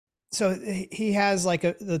So he has like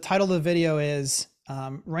the title of the video is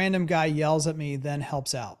random guy yells at me, then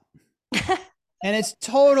helps out. And it's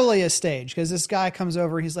totally a stage because this guy comes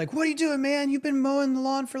over. He's like, "What are you doing, man? You've been mowing the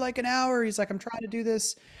lawn for like an hour." He's like, "I'm trying to do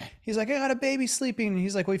this." He's like, "I got a baby sleeping." And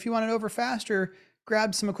he's like, "Well, if you want it over faster,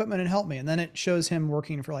 grab some equipment and help me." And then it shows him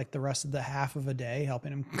working for like the rest of the half of a day,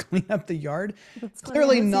 helping him clean up the yard. That's funny. I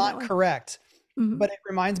Clearly haven't seen that not one. correct. Mhm. But it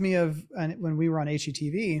reminds me of when we were on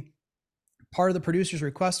HGTV, part of the producer's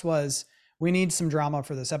request was, we need some drama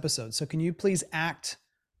for this episode. So can you please act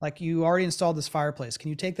like you already installed this fireplace? Can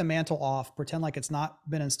you take the mantle off, pretend like it's not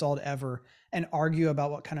been installed ever, and argue about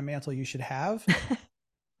what kind of mantle you should have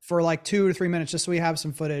for like 2 or 3 minutes, just so we have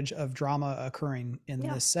some footage of drama occurring in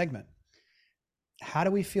Yeah. this segment? How do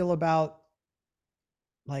we feel about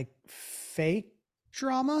like fake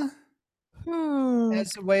drama Hmm.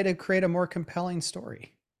 as a way to create a more compelling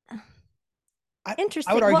story? I would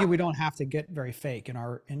Interesting. argue Well, we don't have to get very fake in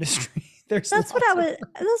our industry. There's that's lots of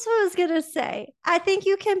that's what I was gonna say. I think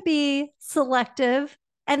you can be selective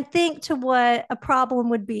and think to what a problem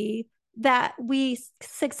would be that we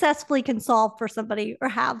successfully can solve for somebody or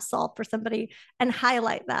have solved for somebody and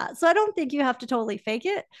highlight that. So I don't think you have to totally fake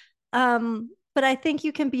it. But I think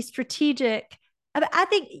you can be strategic. I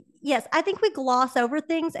think, yes, I think we gloss over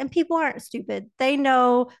things and people aren't stupid. They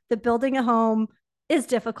know that building a home is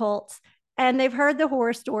difficult and they've heard the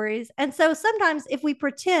horror stories. And so sometimes if we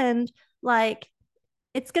pretend like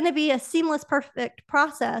it's going to be a seamless, perfect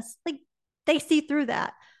process, like they see through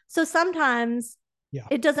that. So sometimes yeah.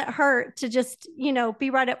 it doesn't hurt to just, be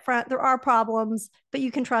right up front. There are problems, but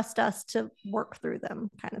you can trust us to work through them,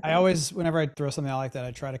 kind of I thing. always, whenever I throw something out like that,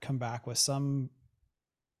 I try to come back with some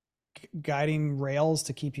guiding rails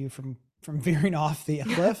to keep you from veering off the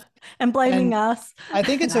cliff. And blaming And us. I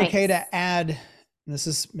think it's okay Nice. to add, this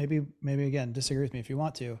is maybe again, disagree with me if you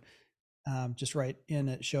want to. Just write in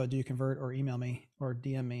at show do you convert or email me or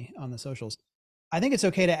DM me on the socials. I think it's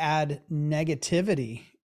okay to add negativity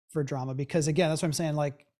for drama because, again, that's what I'm saying.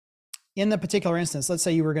 Like in the particular instance, let's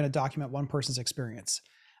say you were going to document one person's experience.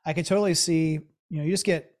 I could totally see, you just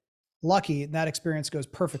get lucky and that experience goes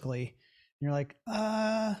perfectly. And you're like,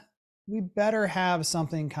 we better have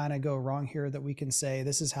something kind of go wrong here that we can say,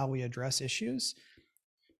 this is how we address issues.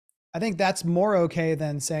 I think that's more okay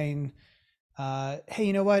than saying, hey,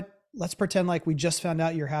 you know what? Let's pretend like we just found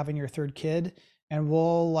out you're having your third kid and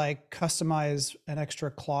we'll like customize an extra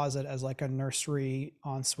closet as like a nursery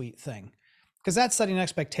ensuite thing. Because that's setting an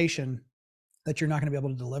expectation that you're not going to be able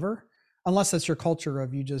to deliver unless that's your culture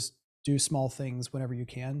of you just do small things whenever you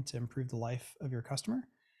can to improve the life of your customer.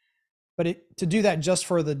 But to do that just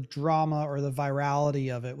for the drama or the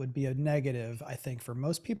virality of it would be a negative, I think, for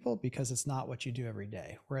most people because it's not what you do every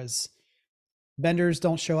day. Whereas vendors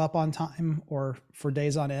don't show up on time or for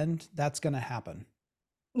days on end, that's going to happen.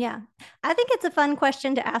 Yeah. I think it's a fun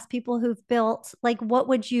question to ask people who've built, like, what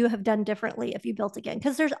would you have done differently if you built again?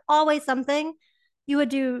 Because there's always something you would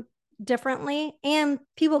do differently, and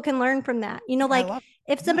people can learn from that. I Like love,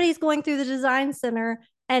 if yeah, somebody's going through the design center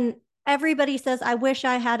and everybody says, I wish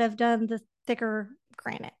I had have done the thicker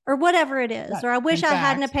granite or whatever it is, yeah. or I wish In I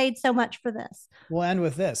hadn't fact, have paid so much for this. we'll end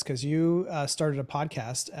with this because you started a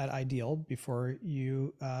podcast at Ideal before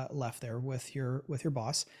you left there with your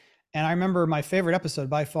boss, and I remember my favorite episode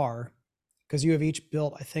by far because you have each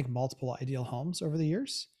built, I think, multiple Ideal homes over the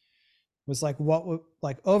years. Was like what would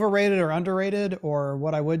like overrated or underrated or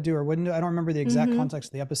what I would do or wouldn't do. I don't remember the exact Mm-hmm. context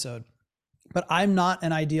of the episode, but I'm not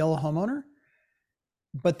an Ideal homeowner.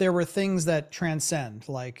 But there were things that transcend,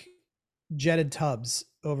 like jetted tubs,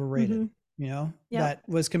 overrated. Mm-hmm. Yep. That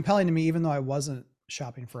was compelling to me, even though I wasn't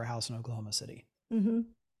shopping for a house in Oklahoma City. Mm-hmm.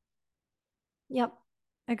 Yep.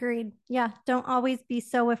 Agreed. Yeah. Don't always be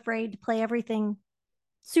so afraid to play everything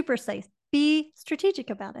super safe. Be strategic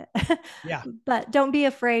about it. Yeah, But don't be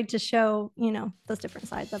afraid to show, those different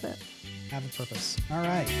sides of it. have a purpose. All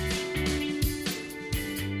right.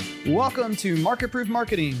 Welcome to Market Proof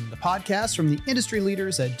Marketing, the podcast from the industry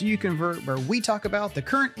leaders at Do You Convert, where we talk about the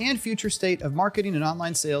current and future state of marketing and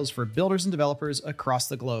online sales for builders and developers across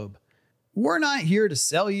the globe. We're not here to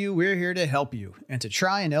sell you, we're here to help you and to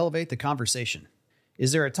try and elevate the conversation.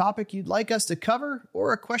 Is there a topic you'd like us to cover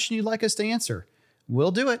or a question you'd like us to answer?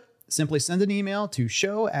 We'll do it. Simply send an email to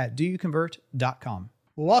show@doyouconvert.com.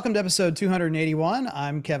 Welcome to episode 281.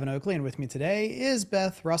 I'm Kevin Oakley, and with me today is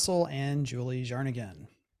Beth Russell and Julie Jarnigan.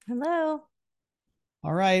 Hello.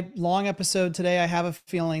 All right, long episode today. I have a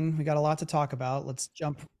feeling we got a lot to talk about. Let's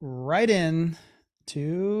jump right in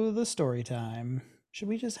to the story time. Should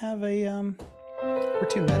we just have a we're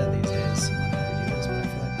too meta these days. I don't know how we do this, but I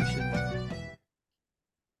feel like we should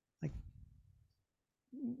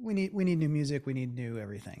we need new music. We need new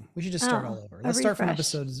everything. We should just start all over. Let's start from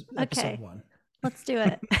episode Okay. 1. Let's do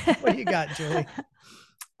it. What do you got, Julie?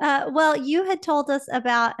 Well, you had told us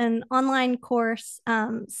about an online course,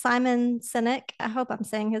 Simon Sinek, I hope I'm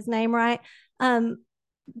saying his name right,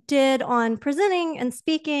 did on presenting and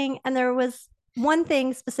speaking. And there was one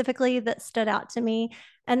thing specifically that stood out to me.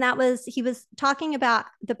 And that was he was talking about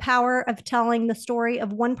the power of telling the story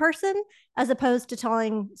of one person as opposed to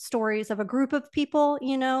telling stories of a group of people,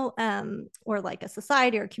 or like a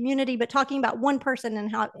society or community, but talking about one person and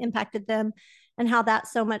how it impacted them and how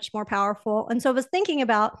that's so much more powerful. And so I was thinking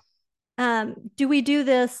about, do we do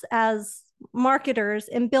this as marketers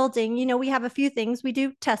in building? We have a few things. We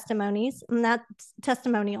do testimonies, and that's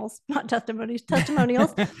testimonials, not testimonies,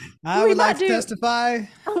 testimonials. I would like to testify.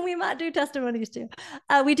 We might do testimonies too.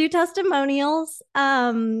 We do testimonials.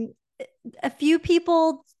 A few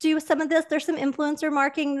people do some of this. There's some influencer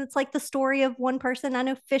marketing that's like the story of one person. I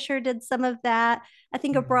know Fisher did some of that. I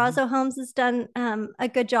think Abrazo Homes has done a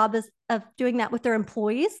good job of doing that with their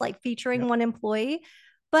employees, like featuring one employee.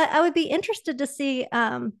 But I would be interested to see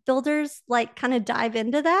builders like kind of dive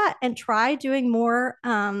into that and try doing more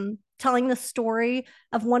telling the story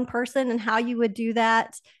of one person and how you would do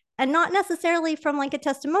that. And not necessarily from like a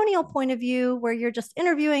testimonial point of view where you're just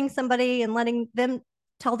interviewing somebody and letting them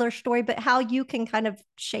tell their story, but how you can kind of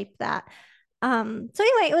shape that. So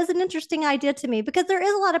anyway, it was an interesting idea to me because there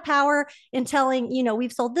is a lot of power in telling,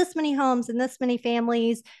 we've sold this many homes and this many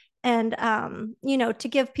families. And, to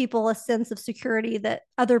give people a sense of security that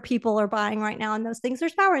other people are buying right now and those things,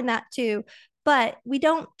 there's power in that too. But we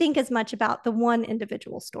don't think as much about the one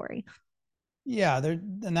individual story. Yeah,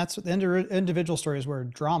 and that's the individual story is where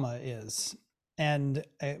drama is. And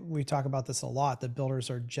we talk about this a lot, that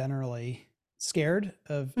builders are generally scared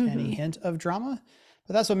of any hint of drama,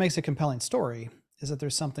 but that's what makes a compelling story, is that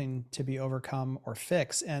there's something to be overcome or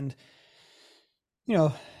fix. And,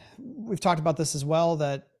 we've talked about this as well,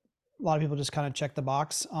 that a lot of people just kind of check the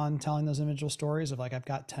box on telling those individual stories of like, I've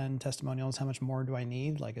got 10 testimonials. How much more do I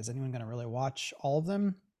need? Like, is anyone going to really watch all of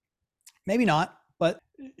them? Maybe not, but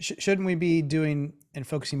shouldn't we be doing and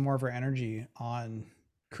focusing more of our energy on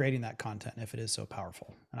creating that content if it is so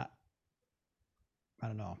powerful? And I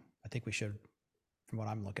don't know. I think we should, from what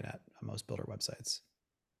I'm looking at on most builder websites.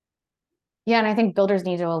 Yeah. And I think builders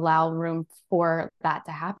need to allow room for that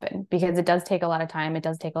to happen because it does take a lot of time. It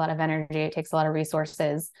does take a lot of energy. It takes a lot of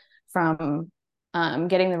resources from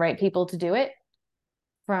getting the right people to do it,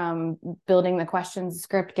 from building the questions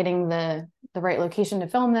script, getting the right location to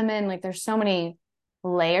film them in. Like there's so many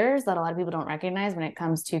layers that a lot of people don't recognize when it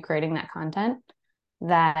comes to creating that content,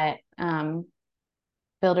 that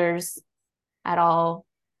builders at all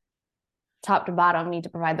top to bottom need to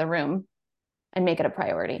provide the room and make it a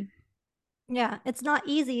priority. Yeah, it's not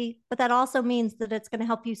easy, but that also means that it's going to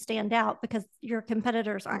help you stand out because your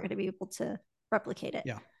competitors aren't going to be able to replicate it.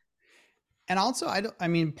 Yeah. And also, one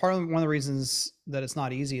of the reasons that it's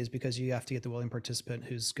not easy is because you have to get the willing participant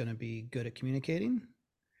who's going to be good at communicating.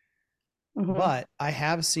 But I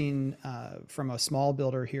have seen from a small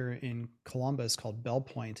builder here in Columbus called Bell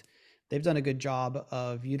Point, they've done a good job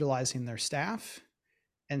of utilizing their staff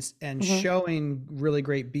and showing really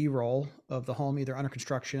great B-roll of the home, either under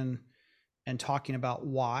construction, and talking about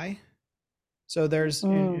why. So there's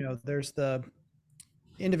there's the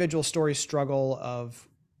individual story struggle of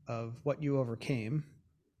what you overcame,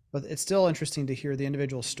 but it's still interesting to hear the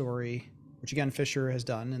individual story, which again Fisher has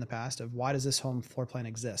done in the past, of why does this home floor plan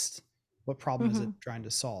exist? What problem is it trying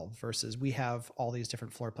to solve? Versus we have all these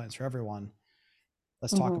different floor plans for everyone.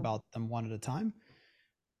 Let's talk about them one at a time.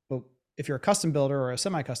 But if you're a custom builder or a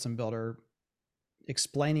semi-custom builder,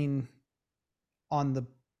 explaining on the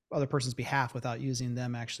other person's behalf without using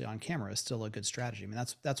them actually on camera is still a good strategy. I mean,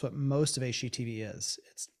 that's what most of HGTV is.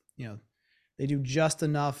 It's, they do just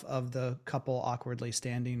enough of the couple awkwardly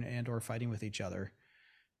standing and or fighting with each other.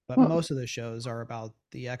 But most of the shows are about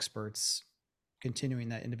the experts continuing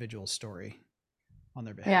that individual story on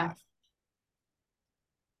their behalf. Yeah.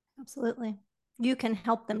 Absolutely. You can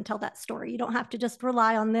help them tell that story. You don't have to just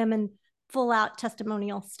rely on them in full out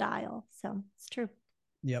testimonial style. So it's true.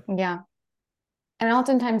 Yep. Yeah. And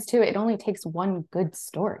oftentimes too, it only takes one good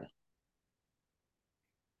story.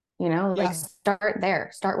 Start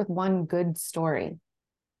there. Start with one good story.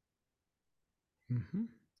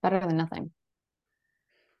 Better than nothing.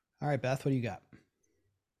 All right, Beth, what do you got?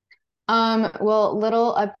 Well,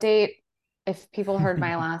 little update. If people heard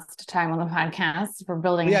my last time on the podcast for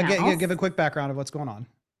building a house. Give a quick background of what's going on.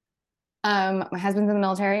 My husband's in the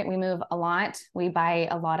military. We move a lot. We buy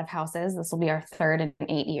a lot of houses. This will be our third in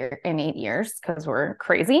 8 years because we're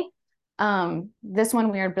crazy. This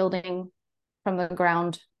one we are building from the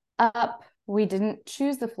ground up. We didn't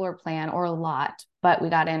choose the floor plan or a lot, but we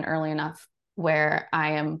got in early enough where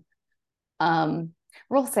I am,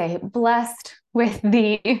 we'll say, blessed with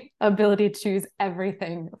the ability to choose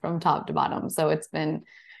everything from top to bottom. So it's been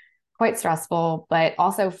quite stressful, but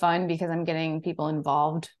also fun because I'm getting people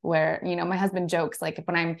involved where, you know, my husband jokes, like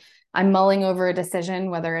when I'm mulling over a decision,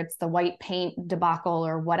 whether it's the white paint debacle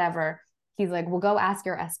or whatever, he's like, well, go ask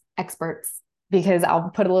your experts, because I'll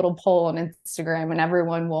put a little poll on Instagram and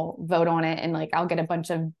everyone will vote on it. And like, I'll get a bunch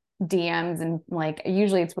of DMs, and like,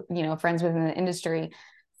 usually it's, you know, friends within the industry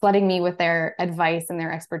flooding me with their advice and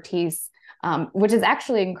their expertise, which is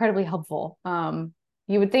actually incredibly helpful.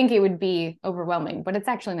 You would think it would be overwhelming, but it's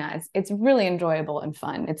actually not. It's really enjoyable and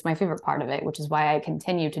fun. It's my favorite part of it, which is why I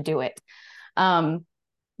continue to do it.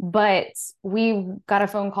 But we got a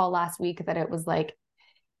phone call last week that it was like,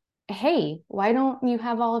 hey, why don't you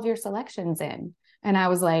have all of your selections in? And I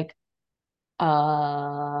was like,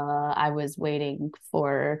 I was waiting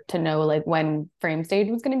to know like when frame stage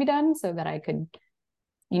was going to be done so that I could,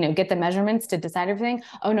 you know, get the measurements to decide everything.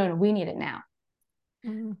 Oh, no, we need it now.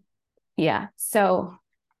 Mm-hmm. Yeah. So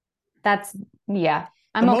that's, yeah,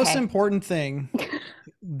 The most important thing,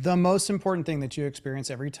 the most important thing that you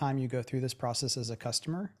experience every time you go through this process as a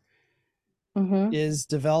customer is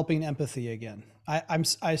developing empathy again.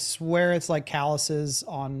 I swear it's like calluses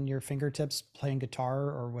on your fingertips playing guitar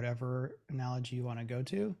or whatever analogy you want to go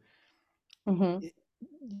to.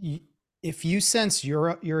 If you sense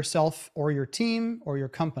yourself or your team or your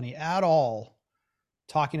company at all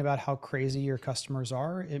talking about how crazy your customers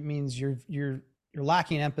are, it means you're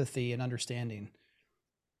lacking empathy and understanding.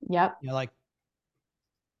 Yep. You know, like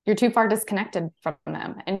you're too far disconnected from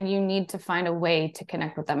them and you need to find a way to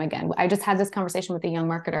connect with them again. I just had this conversation with a young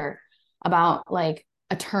marketer about like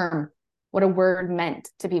a term, what a word meant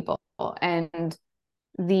to people. And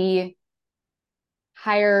the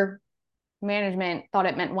higher management thought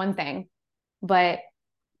it meant one thing, but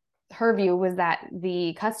her view was that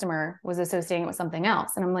the customer was associating it with something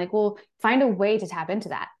else. And I'm like, well, find a way to tap into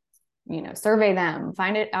that. You know, survey them,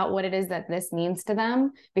 find it out what it is that this means to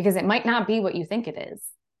them, because it might not be what you think it is.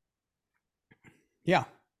 Yeah.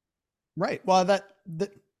 Right. Well, the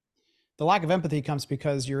lack of empathy comes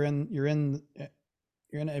because you're in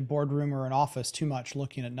a boardroom or an office too much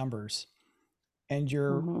looking at numbers, and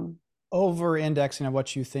you're over indexing on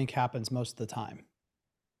what you think happens most of the time.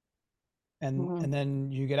 And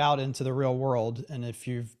then you get out into the real world. And if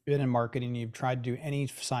you've been in marketing, you've tried to do any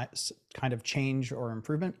kind of change or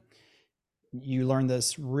improvement, you learn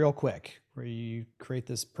this real quick, where you create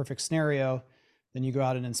this perfect scenario, then you go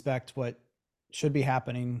out and inspect what should be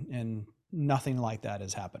happening, and nothing like that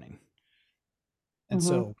is happening. And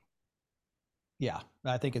so, yeah,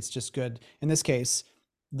 I think it's just good. In this case,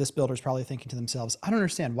 this builder is probably thinking to themselves, I don't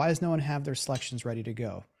understand. Why does no one have their selections ready to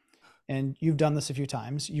go? And you've done this a few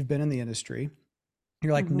times. You've been in the industry.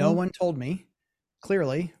 You're like, no one told me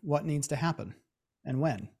clearly what needs to happen and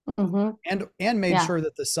when. And made sure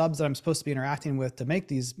that the subs that I'm supposed to be interacting with to make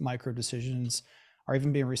these micro decisions are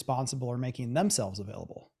even being responsible or making themselves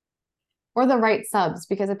available. Or the right subs,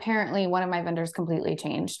 because apparently one of my vendors completely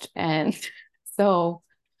changed. And so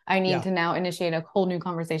I need to now initiate a whole new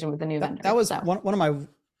conversation with the new vendor. That was one of my,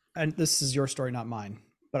 and this is your story, not mine,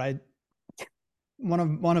 but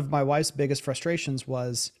one of my wife's biggest frustrations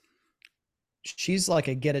was she's like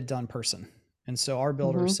a get it done person. And so our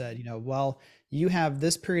builder said, you know, well, you have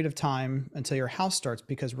this period of time until your house starts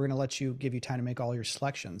because we're going to give you time to make all your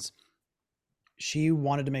selections. She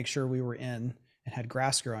wanted to make sure we were in and had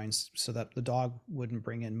grass growing so that the dog wouldn't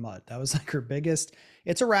bring in mud. That was like her biggest.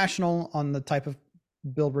 It's irrational on the type of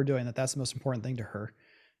build we're doing that's the most important thing to her,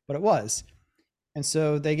 but it was. And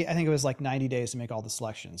so I think it was like 90 days to make all the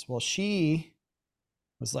selections. Well, she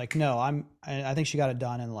was like, no, I think she got it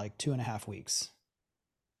done in like 2.5 weeks.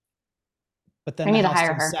 But then I need the to house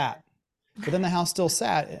hire still her. sat. But then the house still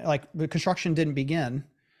sat. Like the construction didn't begin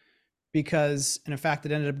because, and in fact,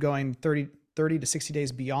 it ended up going 30 to 60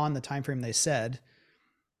 days beyond the time frame they said.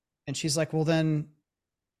 And she's like, well, then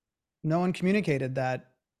no one communicated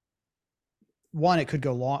that, one, it could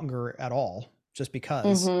go longer at all just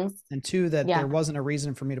because, and two, that there wasn't a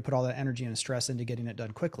reason for me to put all that energy and stress into getting it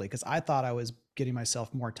done quickly, because I thought I was getting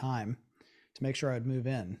myself more time to make sure I would move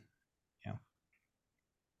in.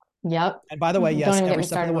 Yep. And by the way, yes, every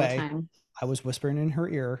step of the way, I was whispering in her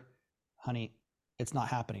ear, honey, it's not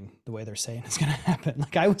happening the way they're saying it's going to happen.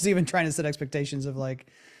 Like I was even trying to set expectations of like,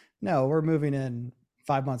 no, we're moving in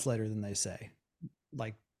 5 months later than they say,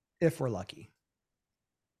 like if we're lucky.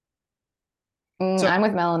 So I'm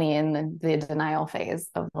with Melanie in the denial phase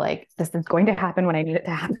of like, this is going to happen when I need it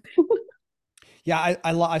to happen. Yeah,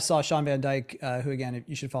 I saw Sean Van Dyke, who again,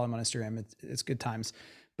 you should follow him on Instagram. It's good times,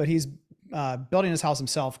 but he's building his house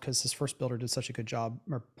himself because his first builder did such a good job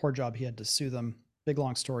or poor job. He had to sue them. Big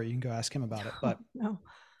long story. You can go ask him about it. But No.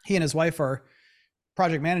 he and his wife are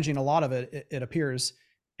project managing a lot of it. It appears,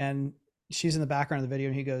 and she's in the background of the video,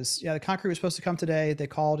 and he goes, "Yeah, the concrete was supposed to come today. They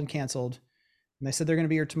called and canceled, and they said they're going to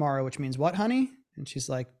be here tomorrow, which means what, honey?" And she's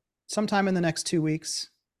like, "Sometime in the next 2 weeks."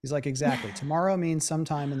 He's like, "Exactly. Tomorrow means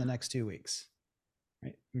sometime in the next 2 weeks."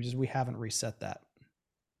 Right? We haven't reset that.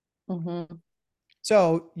 Mm-hmm.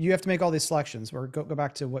 So you have to make all these selections, or go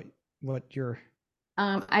back to what your.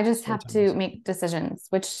 I just have to make decisions,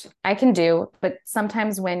 which I can do, but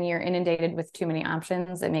sometimes when you're inundated with too many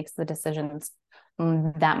options, it makes the decisions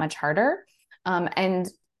that much harder. And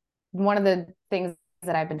one of the things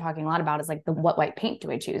that I've been talking a lot about is like what white paint do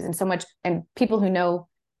I choose? And so much, and people who know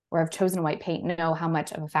or have chosen white paint know how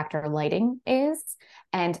much of a factor lighting is.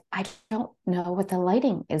 And I don't know what the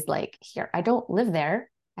lighting is like here. I don't live there.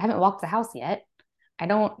 I haven't walked the house yet.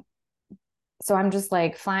 So I'm just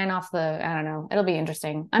like flying off I don't know. It'll be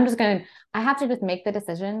interesting. I have to just make the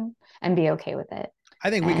decision and be okay with it.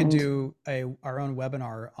 I think we could do our own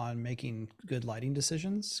webinar on making good lighting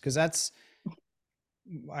decisions. Cause I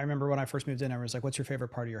remember when I first moved in, I was like, "What's your favorite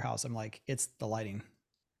part of your house?" I'm like, "It's the lighting."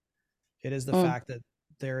 It is the fact that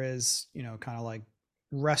there is, kind of like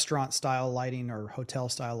restaurant style lighting or hotel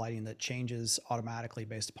style lighting that changes automatically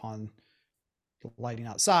based upon the lighting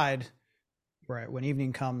outside. Right. When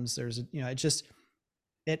evening comes, there's,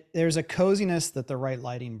 there's a coziness that the right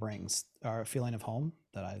lighting brings, or a feeling of home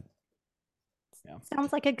that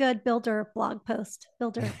Sounds like a good builder blog post,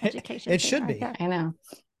 builder education. It should be. I know.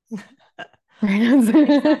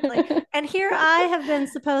 Exactly. And here I have been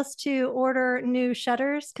supposed to order new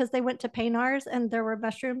shutters because they went to Paynars and there were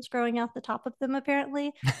mushrooms growing out the top of them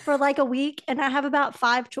apparently for like a week. And I have about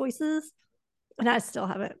 5 choices and I still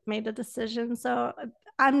haven't made a decision. So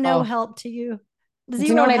I'm no help to you. Do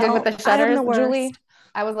you know what I did with the shutters, Julie?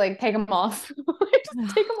 I was like, take them off.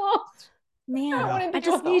 Just take them off. Man, I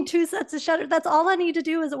just need 2 sets of shutters. That's all I need to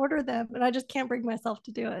do is order them. And I just can't bring myself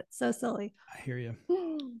to do it. So silly. I hear you.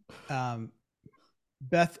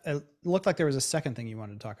 Beth, it looked like there was a second thing you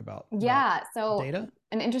wanted to talk about. Yeah. So data?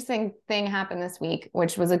 An interesting thing happened this week,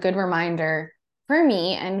 which was a good reminder for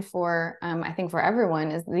me and for, I think for everyone,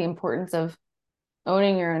 is the importance of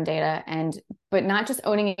owning your own data but not just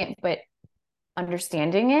owning it, but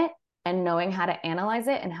understanding it and knowing how to analyze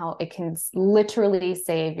it and how it can literally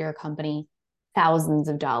save your company thousands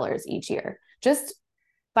of dollars each year just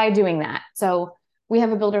by doing that. So we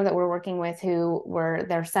have a builder that we're working with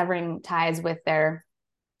they're severing ties with their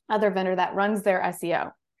other vendor that runs their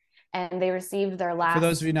SEO. And they received their last. For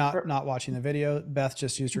those of you not watching the video, Beth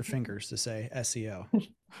just used her fingers to say SEO,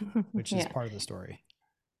 which is part of the story.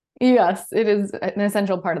 Yes, it is an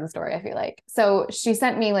essential part of the story, I feel like. So she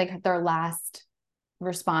sent me like their last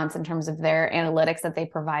response in terms of their analytics that they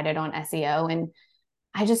provided on SEO. And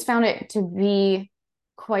I just found it to be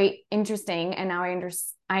quite interesting. And now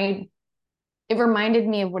it reminded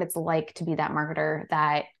me of what it's like to be that marketer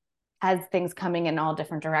that has things coming in all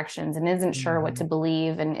different directions and isn't sure what to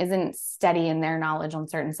believe and isn't steady in their knowledge on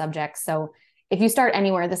certain subjects. So if you start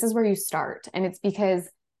anywhere, this is where you start. And it's because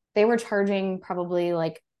they were charging probably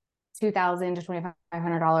like $2,000 to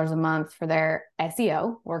 $2,500 a month for their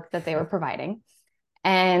SEO work that they were providing.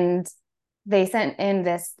 And they sent in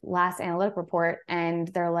this last analytic report and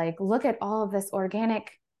they're like, "Look at all of this organic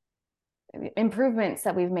improvements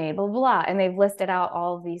that we've made, blah, blah, blah." And they've listed out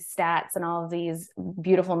all of these stats and all of these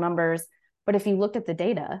beautiful numbers. But if you looked at the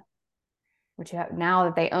data, which you have now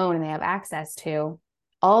that they own and they have access to,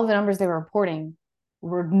 all of the numbers they were reporting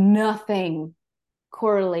were nothing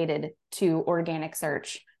correlated to organic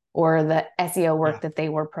search or the SEO work that they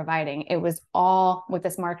were providing. It was all with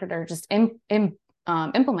this marketer just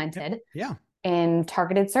implemented in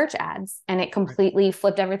targeted search ads. And it completely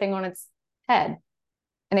flipped everything on its head.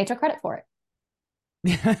 And they took credit for it.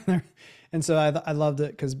 Yeah. And so I loved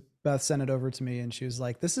it because Beth sent it over to me and she was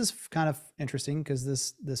like, "This is kind of interesting because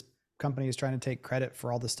this company is trying to take credit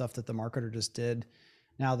for all the stuff that the marketer just did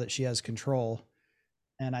now that she has control."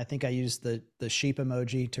 And I think I used the sheep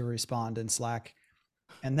emoji to respond in Slack.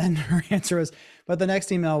 And then her answer was, but the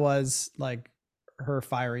next email was like her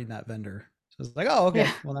firing that vendor. So I was like, "Oh, okay.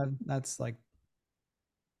 Yeah. Well, that's like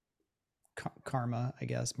karma, I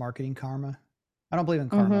guess, marketing karma." I don't believe in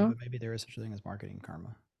karma, but maybe there is such a thing as marketing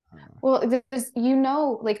karma. I don't know.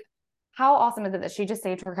 Well, like, how awesome is it that she just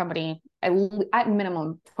saved her company at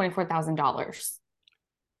minimum $24,000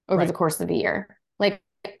 over the course of the year? Like,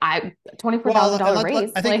 $24,000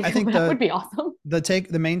 raise. I think that would be awesome.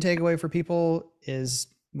 The main takeaway for people is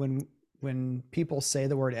when when people say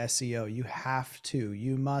the word SEO,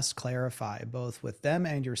 you must clarify both with them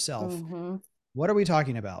and yourself. Mm-hmm. What are we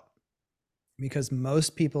talking about? Because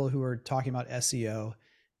most people who are talking about SEO,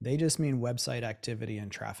 they just mean website activity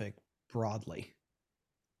and traffic broadly.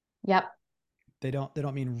 Yep. They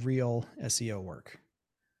don't mean real SEO work.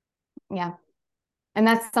 Yeah. And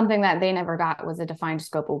that's something that they never got, was a defined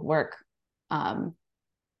scope of work from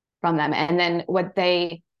them. And then what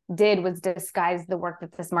they did was disguise the work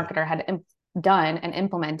that this marketer had done and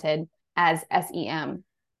implemented as SEM.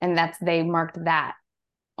 And they marked that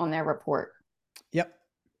on their report. Yep.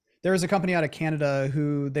 There was a company out of Canada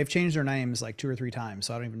who they've changed their names like 2 or 3 times.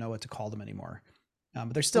 So I don't even know what to call them anymore.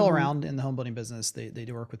 But they're still around in the home building business. They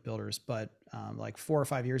do work with builders, but like 4 or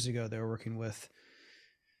 5 years ago, they were working with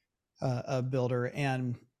a builder,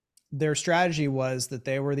 and their strategy was that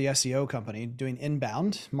they were the SEO company doing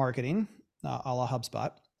inbound marketing, a la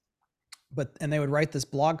HubSpot. And they would write this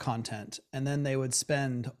blog content, and then they would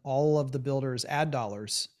spend all of the builders' ad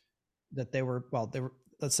dollars that they were,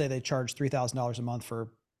 let's say they charged $3,000 a month for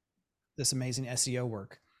this amazing SEO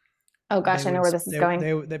work. Oh gosh, I know where this is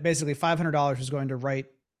going. They basically $500 was going to write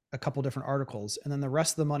a couple different articles, and then the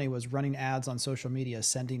rest of the money was running ads on social media,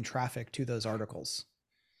 sending traffic to those articles,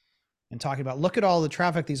 and talking about, look at all the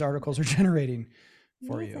traffic these articles are generating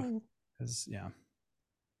for you. Because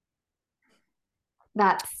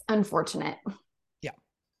that's unfortunate. Yeah,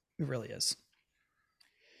 it really is.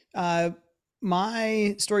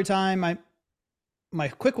 My story time, my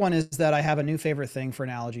quick one is that I have a new favorite thing for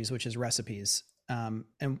analogies, which is recipes.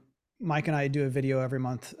 And Mike and I do a video every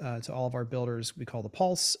month to all of our builders. We call the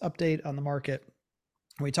Pulse update on the market.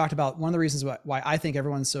 We talked about one of the reasons why I think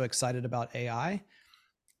everyone's so excited about AI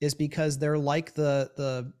is because they're like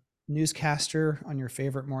the newscaster on your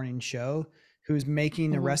favorite morning show who's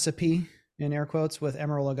making a recipe, in air quotes, with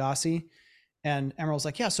Emeril Lagasse. And Emeril's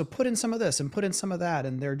like, yeah, so put in some of this and put in some of that.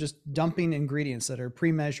 And they're just dumping ingredients that are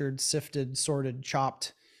pre-measured, sifted, sorted,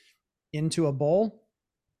 chopped into a bowl.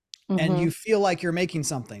 And you feel like you're making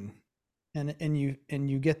something. And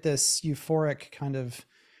you get this euphoric kind of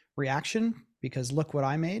reaction because look what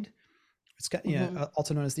I made. It's got,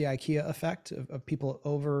 also known as the IKEA effect of people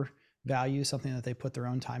overvalue something that they put their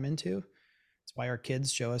own time into. That's why our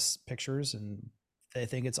kids show us pictures and they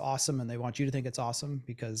think it's awesome and they want you to think it's awesome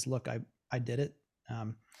because look, I did it.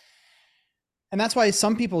 And that's why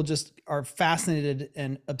some people just are fascinated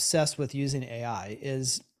and obsessed with using AI.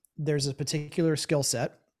 Is there's a particular skill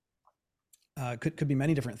set, could be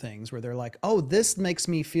many different things, where they're like, oh, this makes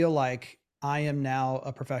me feel like I am now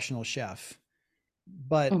a professional chef,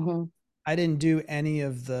 but I didn't do any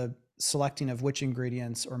of the selecting of which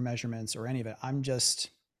ingredients or measurements or any of it. I'm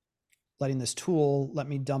just letting this tool let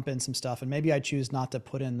me dump in some stuff. And maybe I choose not to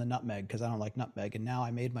put in the nutmeg because I don't like nutmeg. And now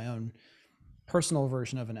I made my own personal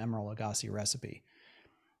version of an Emeril Lagasse recipe.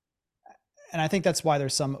 And I think that's why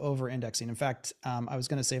there's some over indexing. In fact, I was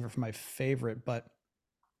going to save it for my favorite, but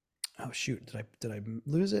oh shoot, did I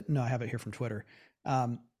lose it? No, I have it here from Twitter.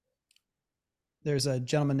 There's a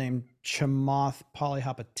gentleman named Chamath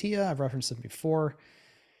Palihapitiya. I've referenced him before.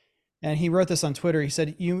 And he wrote this on Twitter. He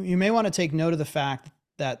said, you may want to take note of the fact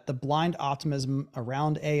that the blind optimism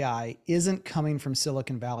around AI isn't coming from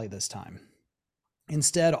Silicon Valley this time.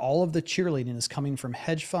 Instead, all of the cheerleading is coming from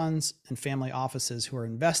hedge funds and family offices who are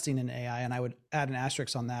investing in AI. And I would add an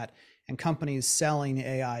asterisk on that, and companies selling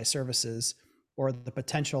AI services or the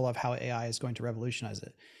potential of how AI is going to revolutionize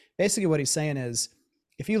it. Basically, what he's saying is,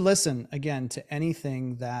 if you listen again to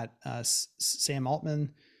anything that Sam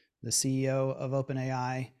Altman, the CEO of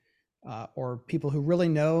OpenAI, or people who really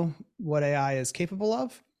know what AI is capable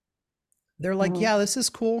of, they're like, yeah, this is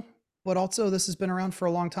cool, but also this has been around for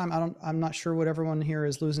a long time. I'm not sure what everyone here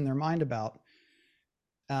is losing their mind about.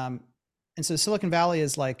 And so Silicon Valley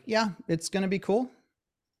is like, yeah, it's going to be cool,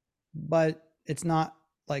 but it's not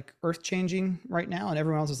like earth changing right now. And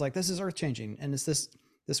everyone else is like, this is earth changing. And it's this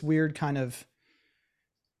weird kind of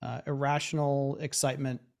irrational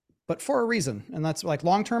excitement, but for a reason. And that's like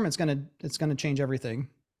long term, it's going to change everything.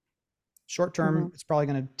 Short term, it's probably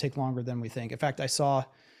going to take longer than we think. In fact, I saw,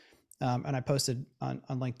 and I posted on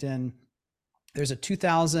LinkedIn, there's a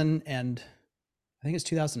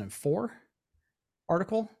 2004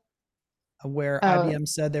 article where IBM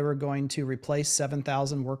said they were going to replace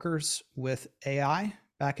 7,000 workers with AI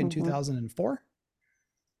back in 2004.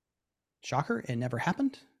 Shocker, it never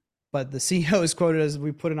happened. But the CEO is quoted as,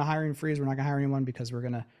 we put in a hiring freeze. We're not going to hire anyone because we're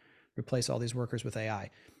going to replace all these workers with AI.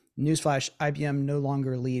 Newsflash, IBM no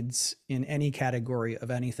longer leads in any category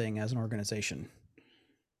of anything as an organization.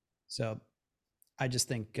 So I just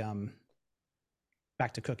think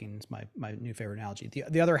back to cooking is my new favorite analogy.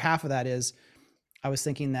 The other half of that is, I was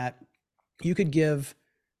thinking that you could give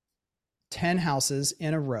 10 houses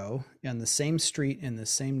in a row on the same street in the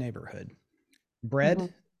same neighborhood bread,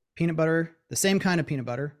 Mhm. peanut butter, the same kind of peanut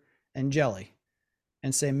butter, and jelly,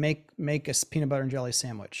 and say, make a peanut butter and jelly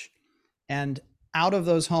sandwich. And out of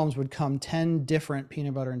those homes would come 10 different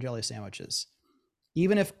peanut butter and jelly sandwiches.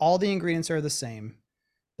 Even if all the ingredients are the same,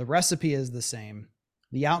 the recipe is the same,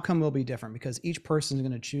 the outcome will be different because each person is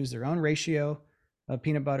going to choose their own ratio of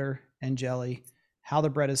peanut butter and jelly, how the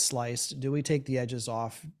bread is sliced, do we take the edges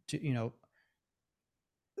off,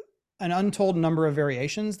 an untold number of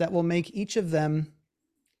variations that will make each of them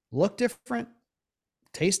look different,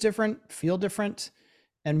 taste different, feel different.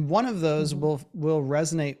 And one of those will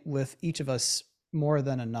resonate with each of us more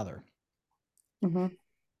than another. And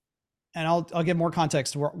I'll give more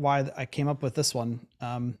context to why I came up with this one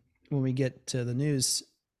when we get to the news.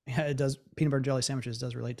 It does, peanut butter and jelly sandwiches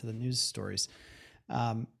does relate to the news stories.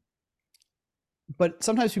 But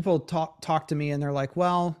sometimes people talk to me and they're like,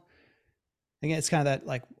 well, again, it's kind of that,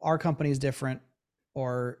 like, our company is different,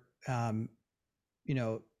 or,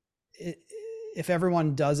 if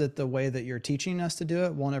everyone does it the way that you're teaching us to do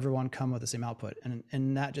it, won't everyone come with the same output?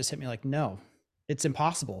 And that just hit me like, no, it's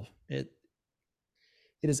impossible. It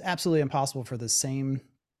is absolutely impossible for the same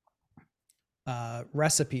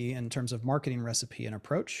recipe, in terms of marketing recipe and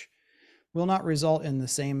approach, will not result in the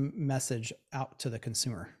same message out to the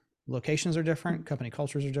consumer. Locations are different, company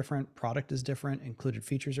cultures are different, product is different, included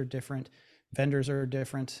features are different, vendors are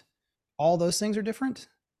different. All those things are different.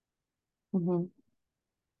 And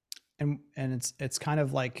it's kind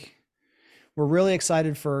of like, we're really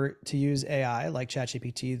excited to use AI like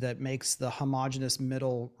ChatGPT that makes the homogeneous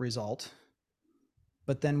middle result.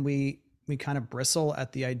 But then we kind of bristle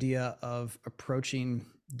at the idea of approaching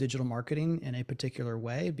digital marketing in a particular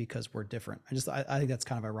way because we're different. I think that's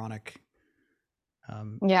kind of ironic.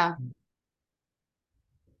 Yeah.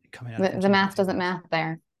 Coming out The math doesn't math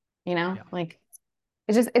there, Yeah. like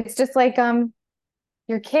it's just like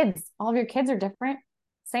your kids, all of your kids are different,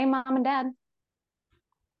 same mom and dad.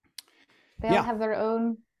 They all have their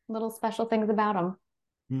own little special things about them.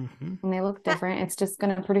 And they look different. It's just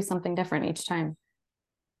going to produce something different each time.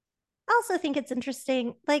 I also think it's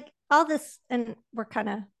interesting, like all this, and we're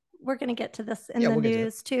going to get to this in the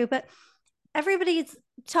news too, but everybody's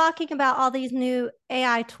talking about all these new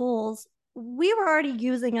AI tools. We were already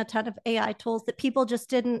using a ton of AI tools that people just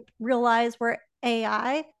didn't realize were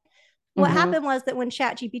AI. What happened was that when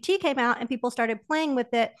ChatGPT came out and people started playing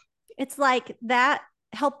with it, it's like that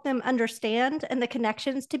helped them understand and the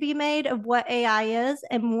connections to be made of what AI is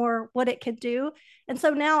and more what it could do. And so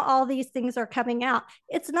now all these things are coming out.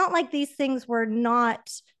 It's not like these things were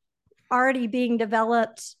not already being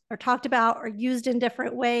developed or talked about or used in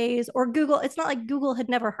different ways, or Google. It's not like Google had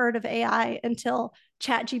never heard of AI until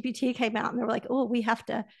ChatGPT came out and they were like, oh, we have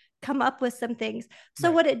to come up with some things.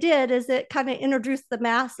 So what it did is it kind of introduced the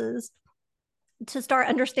masses to start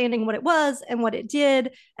understanding what it was and what it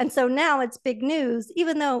did. And so now it's big news,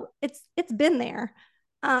 even though it's been there.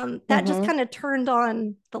 That just kind of turned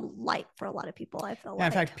on the light for a lot of people, I feel like.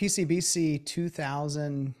 In fact, PCBC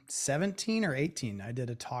 2017 or 18, I did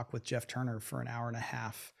a talk with Jeff Turner for an hour and a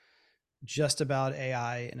half just about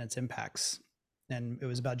AI and its impacts. And it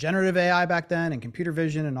was about generative AI back then and computer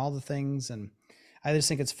vision and all the things. And I just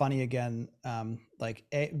think it's funny, again,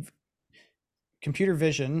 computer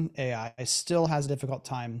vision AI still has a difficult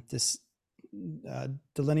time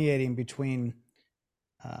delineating between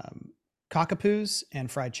cockapoos and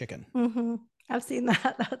fried chicken. I've seen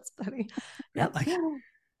that. That's funny. Yep.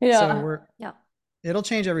 So it'll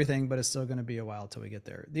change everything, but it's still going to be a while till we get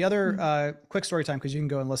there. The other quick story time, because you can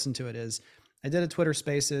go and listen to it, is I did a Twitter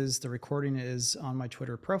Spaces. The recording is on my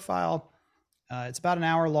Twitter profile. It's about an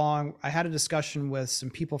hour long. I had a discussion with some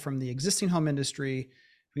people from the existing home industry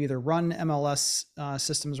who either run MLS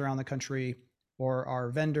systems around the country or are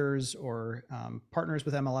vendors or partners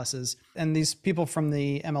with MLSs. And these people from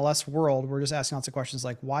the MLS world were just asking lots of questions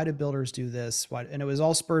like, why do builders do this? And it was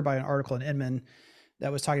all spurred by an article in Inman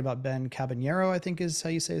that was talking about Ben Caballero, I think is how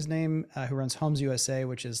you say his name, who runs Homes USA,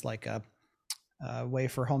 which is like a way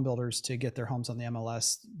for home builders to get their homes on the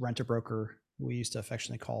MLS. Rent-A-Broker, we used to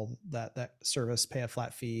affectionately call that service, pay a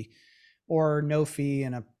flat fee or no fee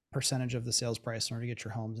and a percentage of the sales price in order to get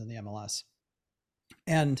your homes in the MLS.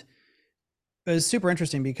 And it was super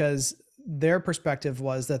interesting because their perspective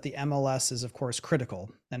was that the MLS is, of course,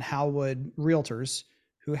 critical. And how would realtors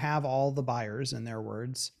who have all the buyers, in their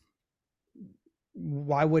words,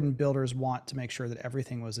 why wouldn't builders want to make sure that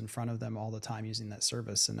everything was in front of them all the time using that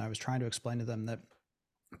service? And I was trying to explain to them that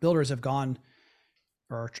builders have gone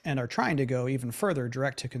and are trying to go even further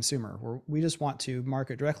direct to consumer, where we just want to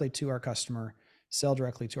market directly to our customer, sell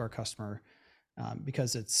directly to our customer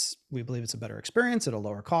because we believe it's a better experience at a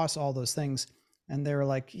lower cost, all those things. And they were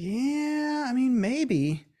like, yeah, I mean,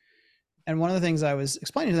 maybe. And one of the things I was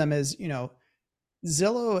explaining to them is,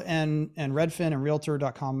 Zillow and Redfin and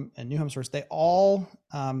Realtor.com and New Home Source, they all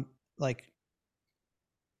like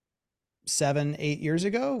 7-8 years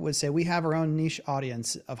ago would say we have our own niche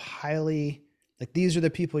audience of highly, like, these are the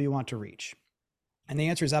people you want to reach. And the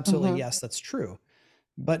answer is absolutely yes, that's true.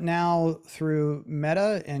 But now through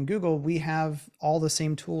Meta and Google, we have all the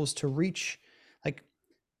same tools to reach, like,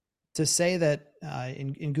 to say that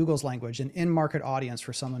in Google's language, an in-market audience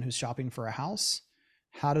for someone who's shopping for a house.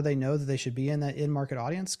 How do they know that they should be in that in-market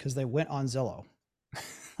audience? Because they went on Zillow.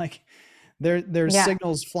 Like, there's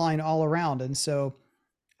signals flying all around. And so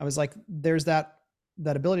I was like, there's that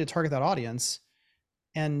ability to target that audience.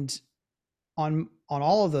 And on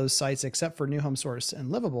all of those sites, except for New Home Source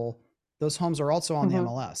and Livable, those homes are also on the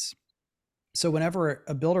MLS. So whenever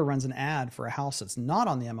a builder runs an ad for a house that's not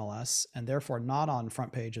on the MLS and therefore not on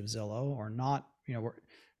front page of Zillow or not,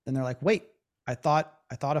 then they're like, wait, I thought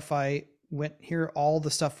if I went here, all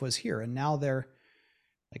the stuff was here. And now they're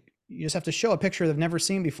like, you just have to show a picture they've never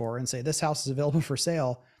seen before and say, this house is available for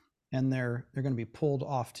sale. And they're going to be pulled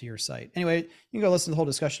off to your site. Anyway, you can go listen to the whole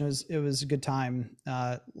discussion. It was a good time.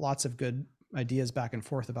 Lots of good ideas back and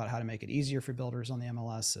forth about how to make it easier for builders on the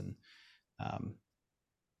MLS. And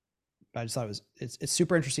I just thought it's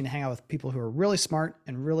super interesting to hang out with people who are really smart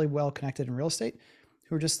and really well connected in real estate,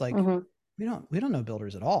 who are just like, we don't know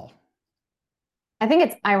builders at all. I think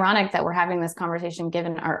it's ironic that we're having this conversation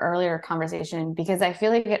given our earlier conversation, because I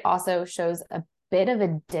feel like it also shows a bit of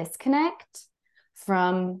a disconnect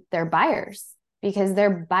from their buyers, because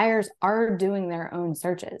their buyers are doing their own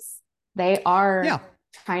searches. They are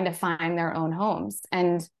trying to find their own homes,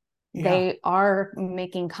 and they are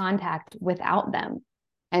making contact without them.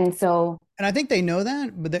 And I think they know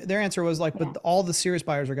that, but their answer was like, but all the serious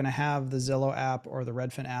buyers are going to have the Zillow app or the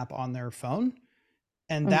Redfin app on their phone.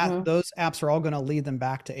 And those apps are all going to lead them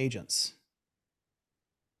back to agents.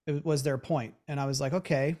 It was their point. And I was like,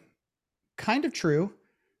 okay, kind of true,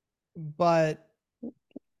 but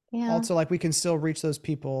also, like, we can still reach those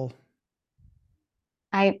people.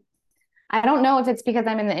 I don't know if it's because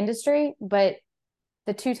I'm in the industry, but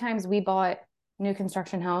the 2 times we bought new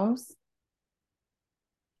construction homes,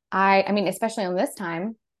 I mean, especially on this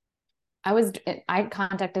time, I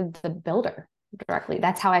contacted the builder directly.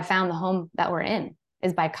 That's how I found the home that we're in,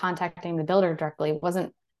 is by contacting the builder directly. It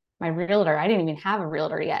wasn't my realtor. I didn't even have a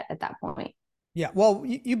realtor yet at that point. Yeah. Well,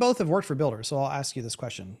 you both have worked for builders. So I'll ask you this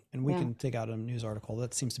question, and we can take out a news article.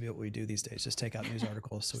 That seems to be what we do these days. Just take out news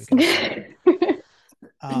articles so we can.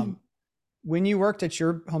 When you worked at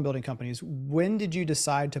your home building companies, when did you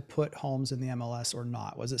decide to put homes in the MLS or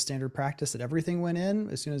not? Was it standard practice that everything went in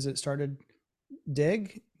as soon as it started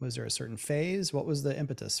dig? Was there a certain phase? What was the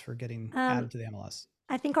impetus for getting added to the MLS?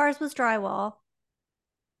 I think ours was drywall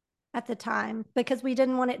at the time, because we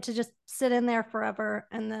didn't want it to just sit in there forever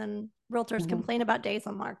and then realtors complain about days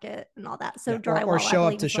on market and all that. So drywall, or show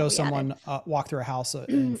up to show someone walk through a house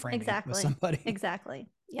in framing with somebody. Exactly.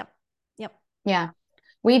 Yep. Yeah.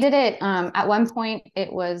 We did it at one point.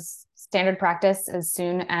 It was standard practice as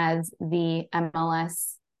soon as the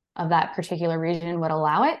MLS of that particular region would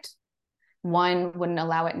allow it. One wouldn't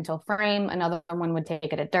allow it until frame. Another one would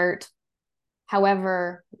take it at dirt.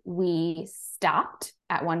 However, we stopped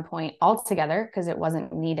at one point altogether because it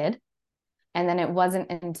wasn't needed. And then it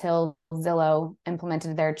wasn't until Zillow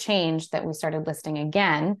implemented their change that we started listing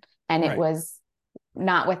again. And it was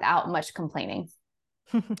not without much complaining.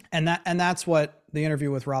 And that's what the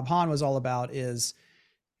interview with Rob Hahn was all about, is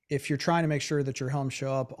if you're trying to make sure that your homes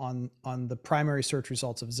show up on the primary search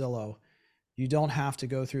results of Zillow, you don't have to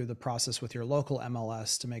go through the process with your local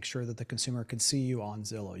MLS to make sure that the consumer can see you on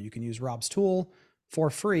Zillow. You can use Rob's tool for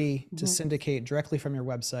free to syndicate directly from your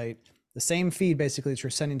website. The same feed basically that you're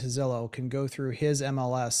sending to Zillow can go through his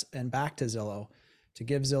MLS and back to Zillow to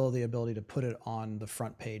give Zillow the ability to put it on the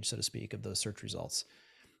front page, so to speak, of those search results.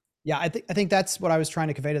 Yeah, I think that's what I was trying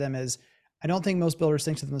to convey to them, is I don't think most builders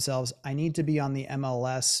think to themselves, I need to be on the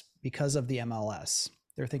MLS because of the MLS.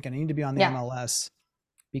 They're thinking I need to be on the MLS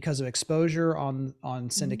because of exposure on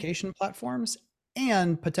syndication platforms,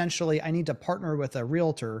 and potentially I need to partner with a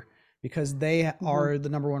realtor because they are the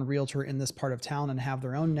number one realtor in this part of town and have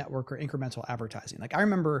their own network or incremental advertising. Like, I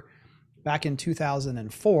remember back in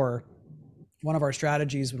 2004, one of our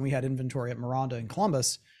strategies when we had inventory at Miranda in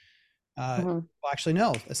Columbus, well, actually,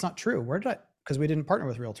 no, that's not true. Because we didn't partner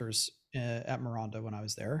with realtors at Miranda when I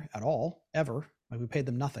was there at all, ever. Like, we paid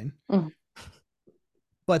them nothing.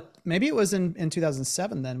 But maybe it was in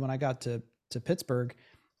 2007 then when I got to Pittsburgh,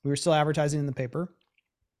 We were still advertising in the paper.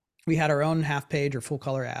 We had our own half page or full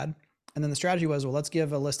color ad. And then the strategy was, well, let's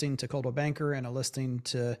give a listing to Coldwell Banker and a listing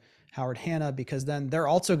to Howard Hanna, because then they're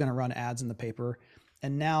also going to run ads in the paper.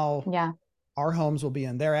 And now our homes will be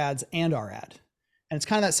in their ads and our ad. And it's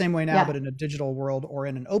kind of that same way now, but in a digital world or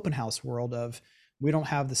in an open house world of, we don't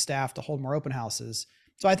have the staff to hold more open houses.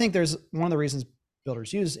 So I think there's one of the reasons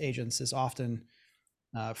builders use agents is often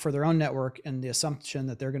for their own network and the assumption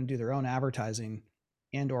that they're going to do their own advertising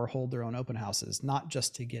and or hold their own open houses, not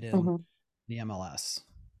just to get in the MLS.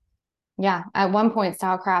 Yeah. At one point,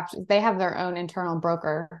 Stylecraft, they have their own internal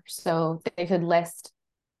broker, so they could list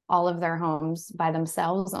all of their homes by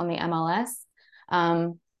themselves on the MLS.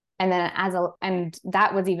 And then and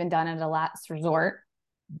that was even done at a last resort.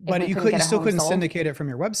 But you still couldn't syndicate it from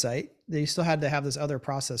your website. You still had to have this other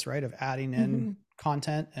process, right, of adding in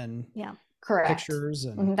content and pictures,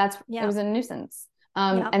 and it was a nuisance.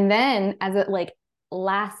 And then as it like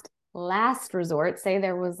last resort, say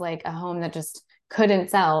there was like a home that just couldn't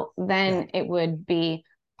sell, then it would be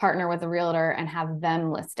partner with a realtor and have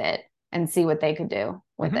them list it and see what they could do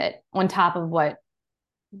with it on top of what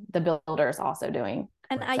the builder is also doing.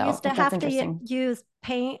 And I used to have to use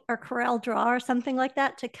Paint or Corel Draw or something like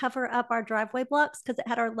that to cover up our driveway blocks because it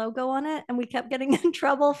had our logo on it, and we kept getting in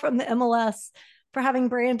trouble from the MLS for having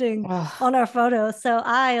branding on our photos. So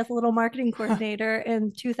I, as a little marketing coordinator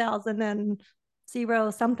in 2000 and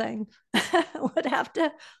something, would have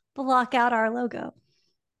to block out our logo.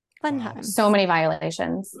 Fun times. So many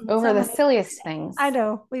violations over the silliest things. I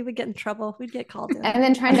know. We would get in trouble. We'd get called in. And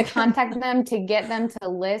then trying to contact them to get them to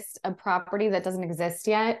list a property that doesn't exist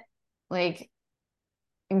yet. Like,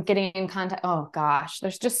 and getting in contact. Oh gosh.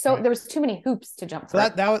 There's just there was too many hoops to jump through. So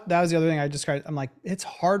that was the other thing I described. I'm like, it's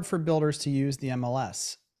hard for builders to use the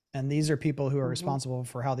MLS. And these are people who are responsible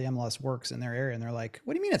for how the MLS works in their area. And they're like,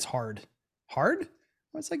 what do you mean it's hard? Hard?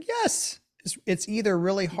 Well, it's like, yes, it's either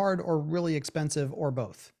really hard or really expensive or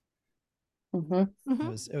both. It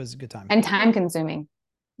was a good time. And time consuming.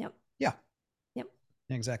 Yep. Yeah. Yep.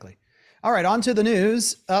 Exactly. All right. On to the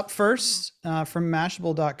news. Up first from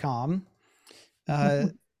Mashable.com.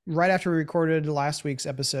 Right after we recorded last week's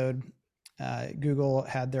episode, Google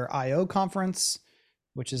had their I/O conference,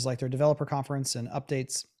 which is like their developer conference and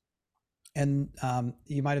updates. And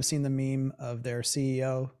you might have seen the meme of their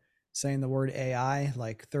CEO saying the word AI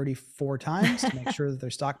like 34 times to make sure that their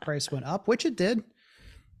stock price went up, which it did.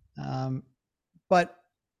 But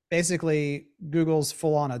basically Google's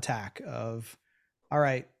full on attack of, all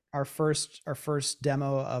right, our first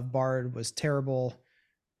demo of Bard was terrible.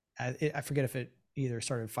 I forget if it either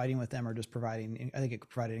started fighting with them or just providing, I think it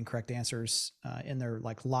provided incorrect answers in their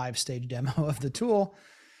like live stage demo of the tool.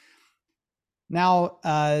 Now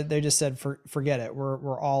they just said, forget it.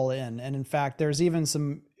 We're all in. And in fact, there's even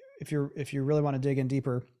some, if you really want to dig in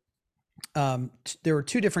deeper, there were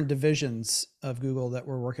two different divisions of Google that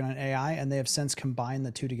were working on AI, and they have since combined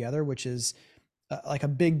the two together, which is like a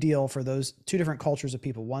big deal for those two different cultures of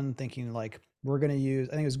people. One thinking like, we're going to use,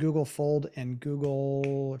 I think it was Google Fold and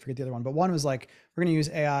Google, I forget the other one, but one was like, we're going to use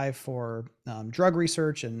AI for drug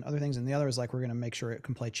research and other things. And the other is like, we're going to make sure it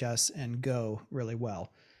can play chess and Go really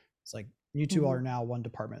well. It's like, you two are now one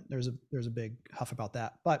department. There's a big huff about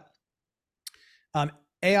that, but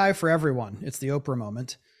AI for everyone. It's the Oprah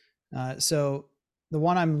moment. So the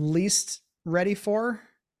one I'm least ready for,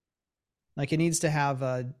 like it needs to have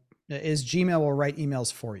is Gmail will write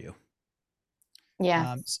emails for you.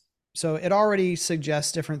 Yeah. So it already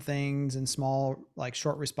suggests different things and small, like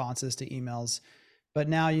short responses to emails, but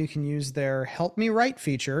now you can use their help me write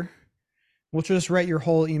feature, which will just write your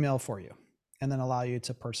whole email for you and then allow you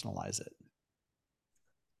to personalize it.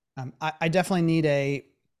 I definitely need a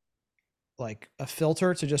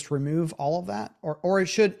filter to just remove all of that, or it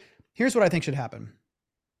should. Here's what I think should happen.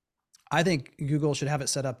 I think Google should have it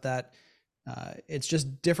set up that it's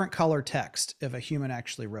just different color text if a human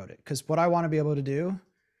actually wrote it. Because what I want to be able to do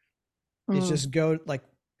is just go, like,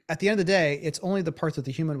 at the end of the day, it's only the part that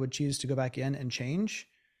the human would choose to go back in and change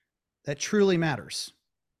that truly matters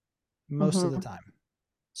most of the time.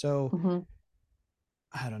 So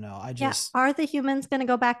I don't know. Are the humans going to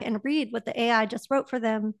go back and read what the AI just wrote for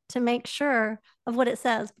them to make sure of what it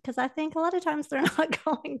says? Because I think a lot of times they're not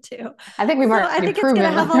going to. I think I think it's going to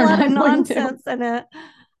have a lot of nonsense in it.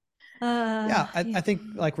 I think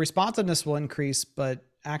like responsiveness will increase, but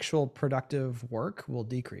actual productive work will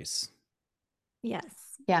decrease. Yes.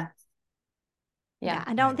 Yeah.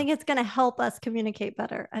 I don't think it's going to help us communicate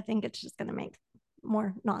better. I think it's just going to make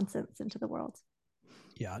more nonsense into the world.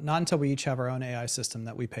 Yeah, not until we each have our own AI system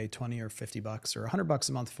that we pay $20 or $50 or $100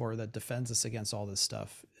 a month for that defends us against all this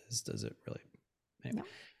stuff does it really. Anyway.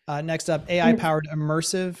 Next up, AI-powered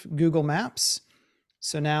immersive Google Maps.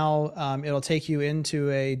 So now it'll take you into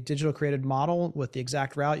a digital created model with the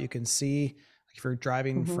exact route. You can see if you're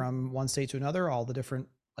driving from one state to another, all the different,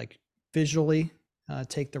 like visually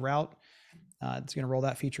take the route. It's going to roll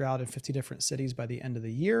that feature out in 50 different cities by the end of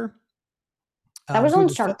the year. That was on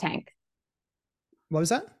Shark Tank. What was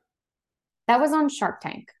that? That was on Shark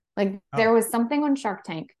Tank. Like there was something on Shark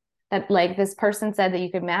Tank that like this person said that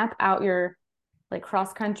you could map out your like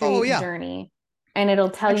cross country journey and it'll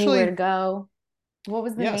tell you where to go. What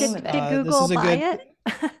was the name of it? Did Google buy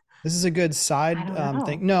it? This is a good side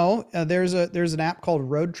thing. No, there's an app called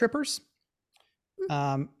Road Trippers.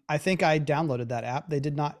 I think I downloaded that app. They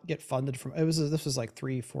did not get funded from it. This was like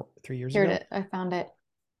 3 years ago. I found it.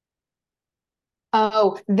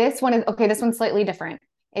 Oh, this one is okay. This one's slightly different.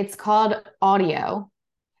 It's called Audio,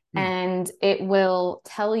 and it will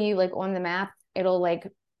tell you like on the map. It'll like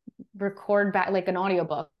record back like an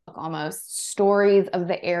audiobook almost stories of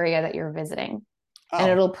the area that you're visiting. And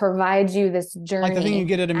it'll provide you this journey. Like the thing you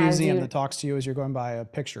get at a museum that talks to you as you're going by a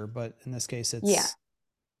picture, but in this case, it's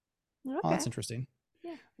Okay. Oh, that's interesting.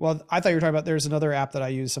 Yeah. Well, I thought you were talking about. There's another app that I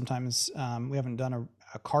use sometimes. We haven't done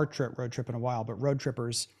a car trip, road trip in a while, but Road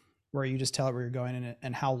Trippers, where you just tell it where you're going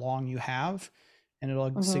and how long you have, and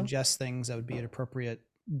it'll suggest things that would be an appropriate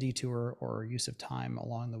detour or use of time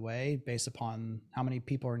along the way based upon how many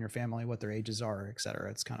people are in your family, what their ages are, et cetera.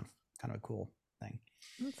 It's kind of a cool thing.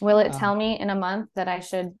 Will it tell me in a month that I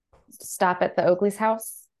should stop at the Oakley's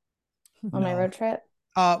house on my road trip?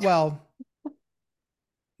 Well,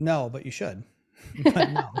 no, but you should. But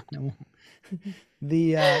no.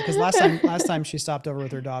 Because last time she stopped over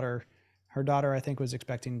with her daughter. Her daughter, I think, was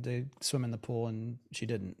expecting to swim in the pool and she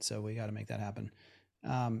didn't. So we got to make that happen.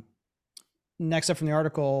 Next up from the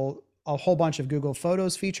article, a whole bunch of Google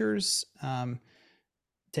Photos features.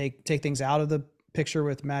 Take things out of the picture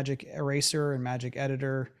with Magic Eraser and Magic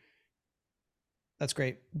Editor. That's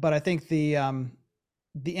great. But I think the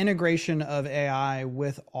integration of AI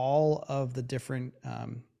with all of the different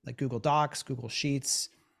like Google Docs, Google Sheets,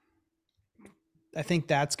 I think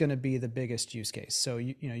that's going to be the biggest use case. So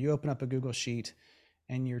you open up a Google Sheet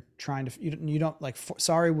and you're trying to you don't like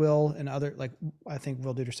sorry Will and other like I think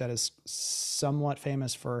Will Duderstadt is somewhat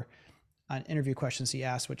famous for on interview questions he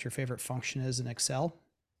asked what your favorite function is in Excel.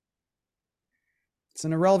 It's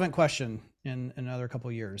an irrelevant question in another couple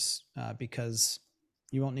of years because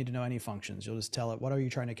you won't need to know any functions. You'll just tell it what are you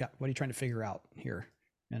trying to figure out here,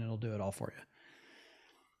 and it'll do it all for you.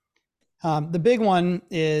 The big one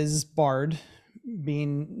is Bard.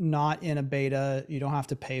 Being not in a beta, you don't have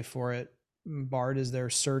to pay for it. Bard is their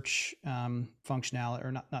search functionality,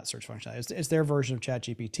 or not search functionality. It's their version of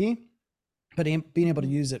ChatGPT, but being able to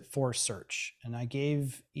use it for search. And I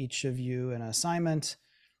gave each of you an assignment.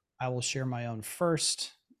 I will share my own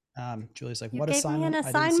first. Julie's like, you what gave assignment? Me an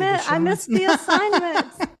assignment? I missed the assignment.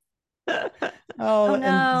 Oh, no.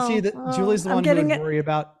 And see that Julie's the one who would worry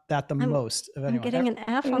about that the most of anyone. I'm getting an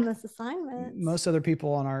F on this assignment. Most other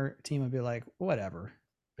people on our team would be like, whatever.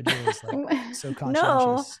 But Julie's like so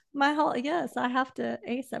conscientious. No, I have to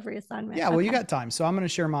ace every assignment. Yeah, well, you got time. So I'm going to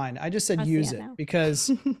share mine. I just said use it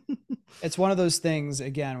because it's one of those things,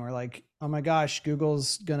 again, where like, oh my gosh,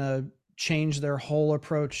 Google's going to change their whole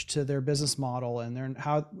approach to their business model. And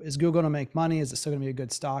how is Google going to make money? Is it still going to be a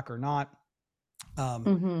good stock or not?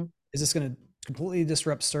 Is this going to completely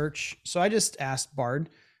disrupt search? So I just asked Bard,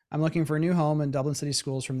 I'm looking for a new home in Dublin City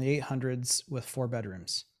Schools from the 800s with 4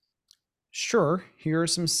 bedrooms. Sure, here are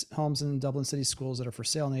some homes in Dublin City Schools that are for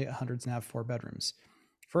sale in the 800s and have 4 bedrooms.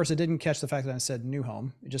 First, it didn't catch the fact that I said new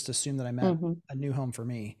home. It just assumed that I meant a new home for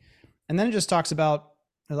me. And then it just talks about,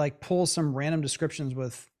 like, pulls some random descriptions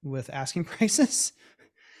with asking prices,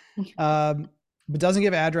 but doesn't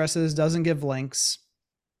give addresses, doesn't give links.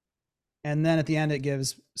 And then at the end, it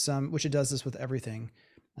gives some, which it does this with everything.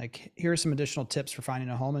 Like, here are some additional tips for finding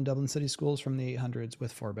a home in Dublin City Schools from the 800s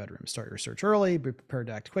with 4 bedrooms. Start your search early, be prepared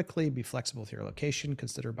to act quickly, be flexible with your location,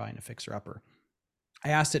 consider buying a fixer-upper. I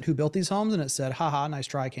asked it who built these homes, and it said, haha, nice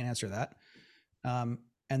try, I can't answer that. And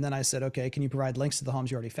then I said, okay, can you provide links to the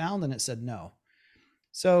homes you already found? And it said no.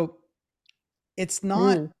 So it's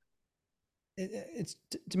not, it's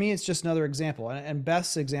to me, it's just another example. And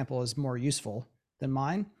Beth's example is more useful than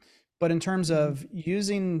mine. But in terms of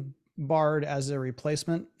using Bard as a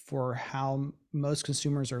replacement for how most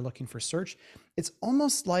consumers are looking for search, it's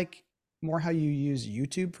almost like more how you use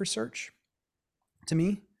YouTube for search to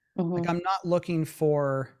me. Like, I'm not looking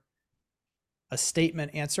for a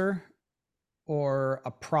statement answer or a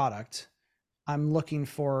product. I'm looking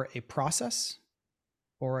for a process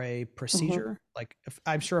or a procedure. Like,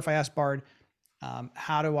 I'm sure if I ask Bard,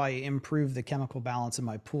 how do I improve the chemical balance in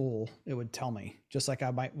my pool? It would tell me, just like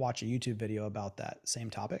I might watch a YouTube video about that same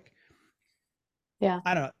topic. Yeah.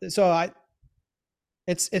 I don't know. So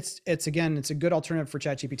it's again, it's a good alternative for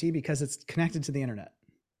ChatGPT because it's connected to the internet.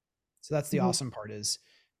 So that's the awesome part is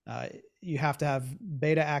you have to have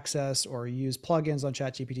beta access or use plugins on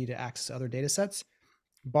ChatGPT to access other data sets.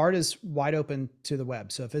 Bard is wide open to the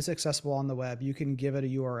web. So if it's accessible on the web, you can give it a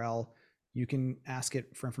URL, you can ask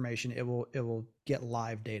it for information. It will get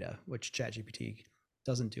live data, which ChatGPT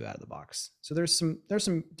doesn't do out of the box. So there's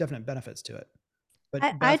some definite benefits to it. But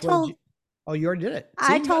I Beth, told you already did it.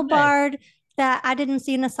 I told Bard that I didn't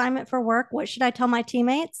see an assignment for work. What should I tell my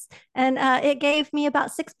teammates? And it gave me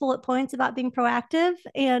about 6 bullet points about being proactive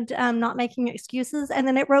and not making excuses. And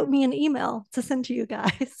then it wrote me an email to send to you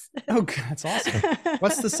guys. Oh, that's awesome.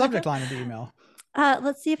 What's the subject line of the email?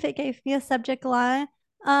 Let's see if it gave me a subject line.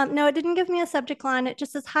 No, it didn't give me a subject line. It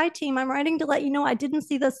just says, "Hi team, I'm writing to let you know I didn't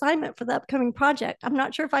see the assignment for the upcoming project. I'm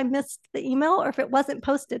not sure if I missed the email or if it wasn't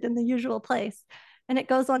posted in the usual place." And it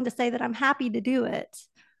goes on to say that I'm happy to do it.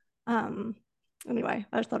 Anyway,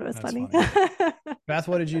 I just thought it was funny. Beth,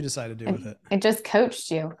 what did you decide to do with it? It just coached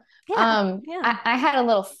you. Yeah. I had a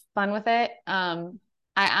little fun with it. I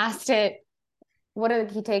asked it, what are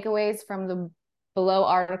the key takeaways from the below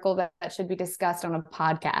article that should be discussed on a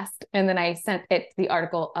podcast? And then I sent it the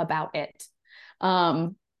article about it.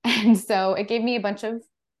 And so it gave me a bunch of,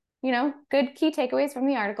 good key takeaways from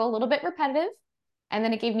the article, a little bit repetitive. And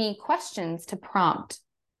then it gave me questions to prompt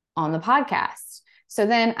on the podcast. So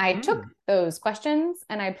then I took those questions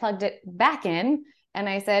and I plugged it back in and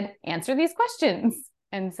I said, answer these questions.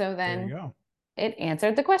 And so then it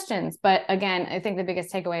answered the questions. But again, I think the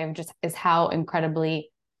biggest takeaway of just is how incredibly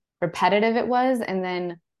repetitive it was. And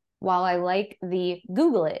then while I like the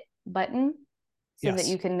Google it button so that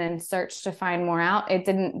you can then search to find more out,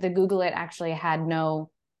 the Google it actually had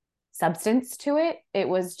no substance to it. It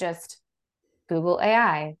was just Google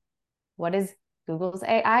AI. What is Google's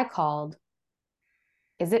AI called?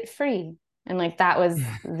 Is it free? And like, that was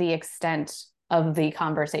the extent of the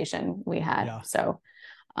conversation we had. Yeah. So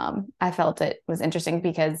I felt it was interesting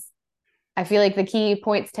because I feel like the key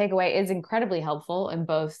points takeaway is incredibly helpful in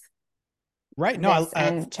both. Right. No,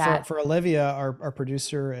 and chat. For Olivia, our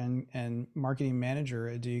producer and marketing manager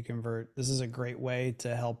at Do You Convert, this is a great way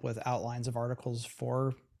to help with outlines of articles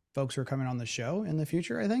for folks who are coming on the show in the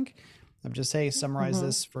future, I think. I'm just saying, summarize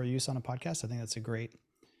this for use on a podcast. I think that's a great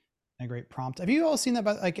prompt. Have you all seen that?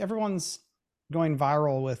 Like, everyone's going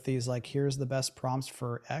viral with these, like, here's the best prompts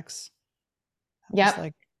for X. Yep.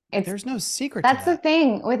 Like, there's no secret. That's the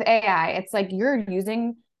thing with AI. It's like, you're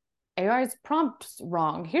using AI's prompts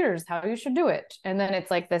wrong. Here's how you should do it. And then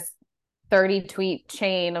it's like this 30 tweet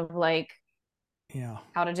chain of like,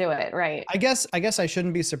 how to do it. Right. I guess I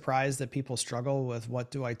shouldn't be surprised that people struggle with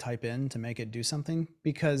what do I type in to make it do something,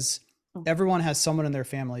 because everyone has someone in their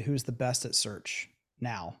family who's the best at search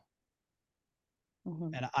now.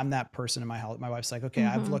 And I'm that person in my house. My wife's like, okay,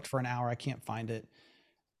 I've looked for an hour. I can't find it.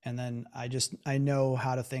 And then I know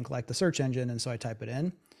how to think like the search engine. And so I type it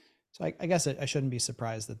in. So I guess I shouldn't be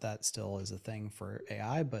surprised that still is a thing for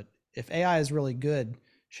AI. But if AI is really good,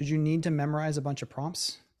 should you need to memorize a bunch of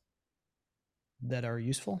prompts that are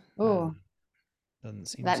useful? Ooh, doesn't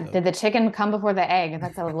seem that so. Did the chicken come before the egg?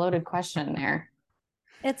 That's a loaded question there.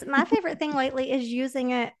 It's my favorite thing lately is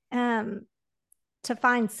using it to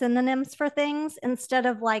find synonyms for things instead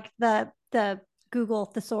of like the Google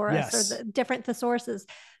thesaurus or the different thesauruses,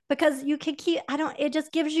 because you can keep, it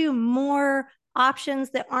just gives you more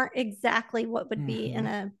options that aren't exactly what would be in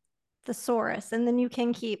a thesaurus. And then you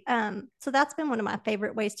can keep, so that's been one of my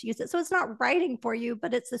favorite ways to use it. So it's not writing for you,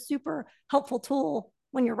 but it's a super helpful tool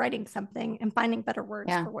when you're writing something and finding better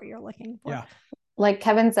words for what you're looking for. Yeah. Like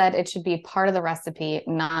Kevin said, it should be part of the recipe,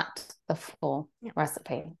 not the full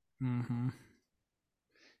recipe.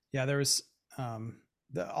 Yeah, there was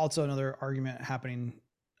also another argument happening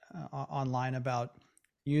online about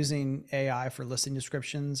using AI for listing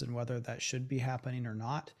descriptions and whether that should be happening or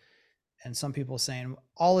not. And some people saying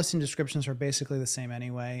all listing descriptions are basically the same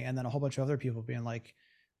anyway. And then a whole bunch of other people being like,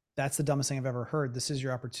 that's the dumbest thing I've ever heard. This is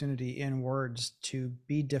your opportunity in words to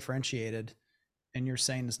be differentiated. And you're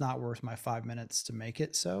saying it's not worth my 5 minutes to make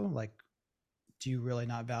it so. Like, do you really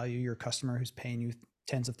not value your customer who's paying you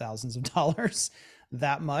tens of thousands of dollars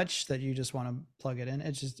that much that you just want to plug it in?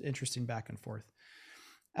 It's just interesting back and forth.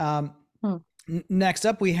 Next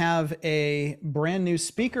up, we have a brand new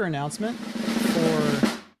speaker announcement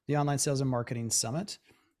for the Online Sales and Marketing Summit.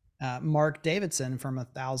 Mark Davidson from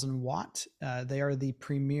 1000 Watt. They are the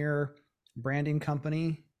premier branding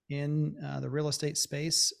company in the real estate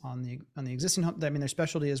space on the existing home. I mean, their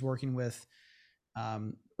specialty is working with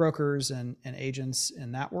brokers and agents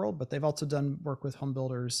in that world, but they've also done work with home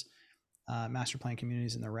builders, master plan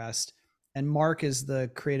communities, and the rest. And Mark is the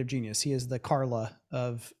creative genius. He is the Carla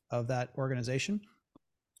of that organization.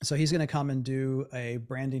 So he's going to come and do a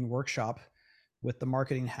branding workshop with the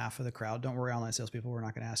marketing half of the crowd. Don't worry, online salespeople, we're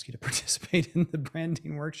not going to ask you to participate in the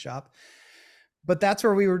branding workshop. But that's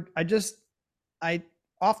where we were. I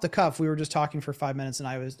off the cuff, we were just talking for 5 minutes, and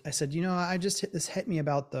I said, this hit me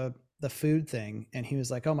about the food thing. And he was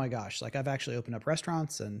like, oh my gosh, like I've actually opened up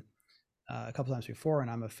restaurants and a couple times before, and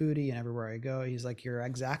I'm a foodie, and everywhere I go, he's like, you're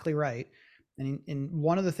exactly right. And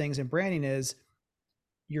one of the things in branding is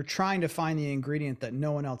you're trying to find the ingredient that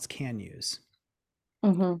no one else can use.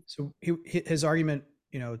 Mm-hmm. So his argument,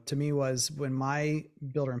 to me was, when my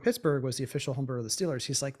builder in Pittsburgh was the official home builder of the Steelers,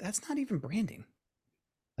 he's like, that's not even branding.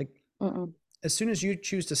 Like, as soon as you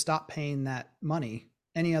choose to stop paying that money,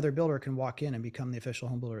 any other builder can walk in and become the official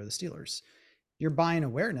home builder of the Steelers. You're buying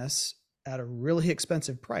awareness at a really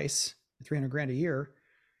expensive price, $300,000 a year,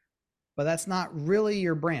 but that's not really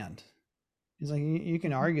your brand. He's like, you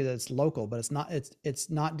can argue that it's local, but it's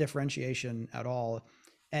not differentiation at all.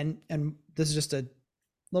 And this is just a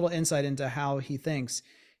little insight into how he thinks.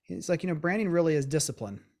 He's like, branding really is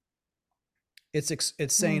discipline. It's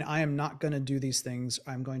saying, I am not going to do these things.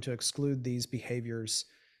 I'm going to exclude these behaviors.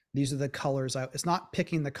 These are the colors. It's not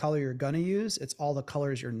picking the color you're going to use. It's all the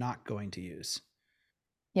colors you're not going to use.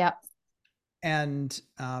 Yeah. And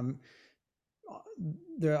I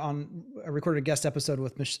recorded a guest episode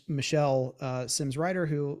with Michelle Sims Ryder,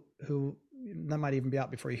 who that might even be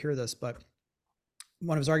out before you hear this, but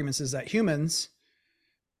one of his arguments is that humans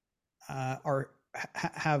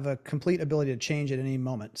have a complete ability to change at any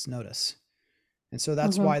moment's notice. And so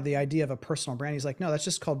that's why the idea of a personal brand, he's like, no, that's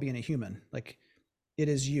just called being a human. Like, it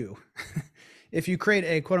is you. If you create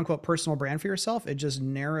a quote unquote personal brand for yourself, it just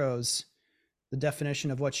narrows the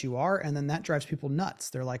definition of what you are. And then that drives people nuts.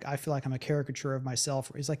 They're like, I feel like I'm a caricature of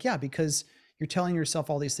myself. He's like, yeah, because you're telling yourself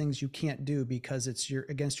all these things you can't do because it's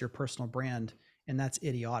against your personal brand. And that's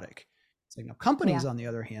idiotic. It's like, no, companies, on the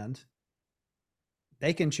other hand,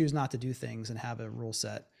 they can choose not to do things and have a rule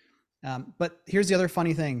set. But here's the other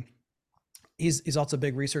funny thing. He's also a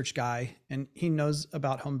big research guy, and he knows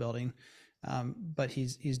about home building. But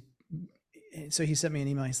so he sent me an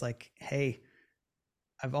email. He's like, hey,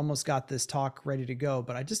 I've almost got this talk ready to go,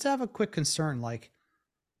 but I just have a quick concern. Like,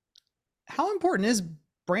 how important is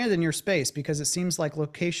brand in your space? Because it seems like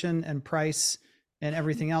location and price and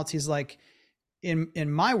everything else. He's like,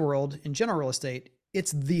 in my world, in general real estate,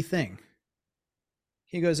 it's the thing.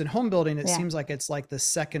 He goes, in home building, it seems like it's like the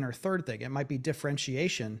second or third thing. It might be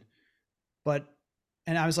differentiation,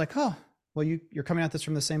 and I was like, oh, well, you're coming at this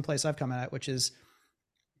from the same place I've come at, which is,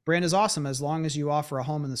 brand is awesome as long as you offer a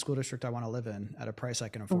home in the school district I want to live in at a price I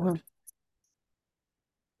can afford.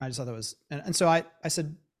 I just thought that was, and so I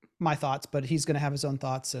said my thoughts, but he's going to have his own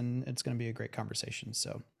thoughts, and it's going to be a great conversation.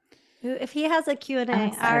 So if he has a Q&A,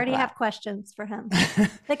 I already have questions for him,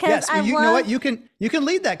 because yes, you know what, you can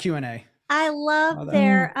lead that Q&A. I love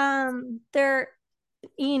their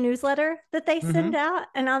e-newsletter that they send out.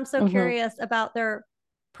 And I'm so curious about their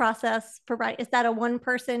process for writing. Is that a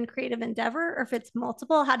one-person creative endeavor, or if it's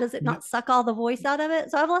multiple, how does it not suck all the voice out of it?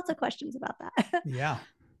 So I have lots of questions about that. Yeah,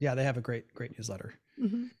 they have a great newsletter.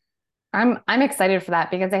 I'm excited for that,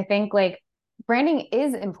 because I think like branding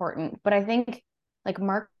is important, but I think like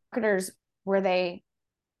marketers, where they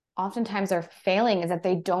oftentimes are failing, is that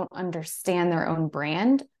they don't understand their own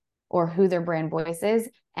brand or who their brand voice is,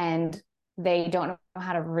 and they don't know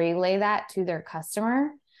how to relay that to their customer.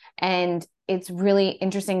 And it's really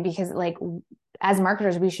interesting, because like, as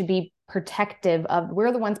marketers, we should be protective of,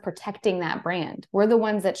 we're the ones protecting that brand. We're the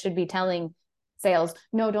ones that should be telling sales,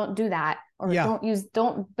 no, don't do that. Or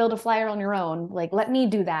don't build a flyer on your own. Like, let me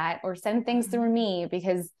do that, or send things through me,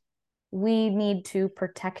 because we need to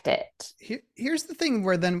protect it. Here's the thing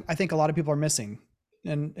where then I think a lot of people are missing.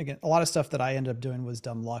 And again, a lot of stuff that I ended up doing was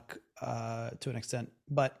dumb luck to an extent.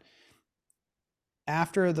 But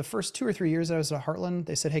after the first 2 or 3 years that I was at Heartland,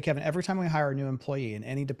 they said, hey, Kevin, every time we hire a new employee in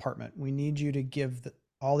any department, we need you to give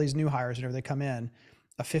all these new hires, whenever they come in,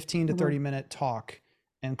 a 15 to 30 minute talk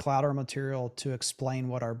and collateral material to explain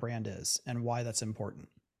what our brand is and why that's important.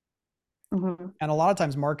 And a lot of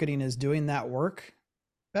times marketing is doing that work,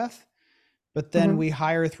 Beth, but then we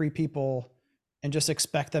hire 3 people and just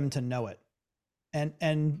expect them to know it.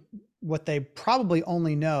 And what they probably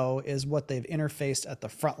only know is what they've interfaced at the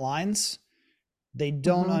front lines. They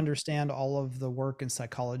don't understand all of the work and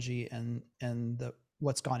psychology and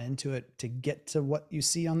what's gone into it to get to what you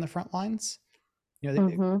see on the front lines.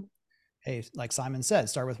 Hey, like Simon said,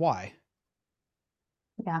 start with why.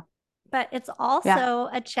 Yeah. But it's also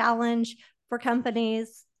a challenge for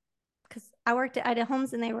companies, because I worked at Ida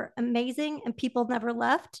Homes and they were amazing and people never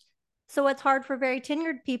left. So it's hard for very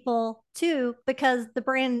tenured people too, because the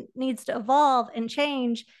brand needs to evolve and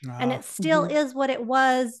change. And it still is what it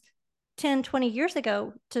was 10, 20 years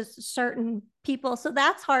ago to certain people. So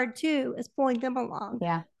that's hard too, is pulling them along.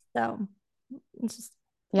 Yeah. So it's just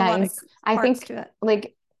I think to it.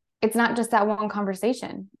 Like, it's not just that one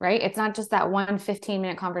conversation, right? It's not just that one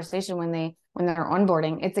 15-minute conversation when they're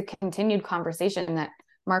onboarding. It's a continued conversation that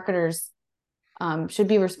marketers should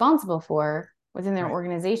be responsible for within their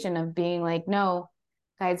organization, of being like, no,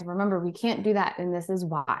 guys, remember, we can't do that. And this is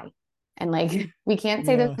why. And like, we can't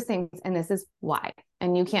say those things. And this is why.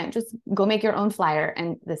 And you can't just go make your own flyer.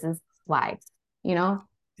 And this is why, you know?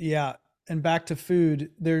 Yeah. And back to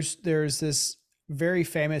food, there's this very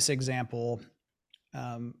famous example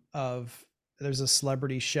of, there's a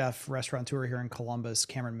celebrity chef restaurateur here in Columbus,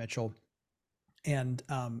 Cameron Mitchell. And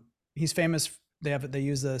he's famous. They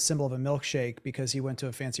use the symbol of a milkshake because he went to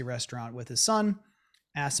a fancy restaurant with his son,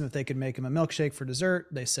 asked him if they could make him a milkshake for dessert.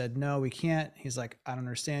 They said, no, we can't. He's like, I don't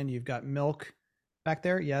understand. You've got milk back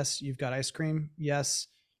there? Yes. You've got ice cream? Yes.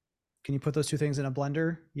 Can you put those two things in a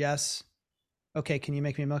blender? Yes. Okay. Can you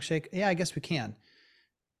make me a milkshake? Yeah, I guess we can.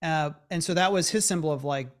 And so that was his symbol of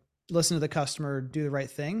like, listen to the customer, do the right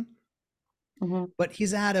thing. But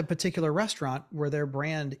he's at a particular restaurant where their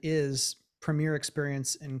brand is premier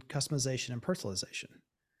experience in customization and personalization.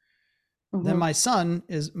 Then my son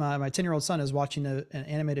is my 10-year-old son is watching an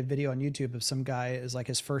animated video on YouTube of some guy, is like,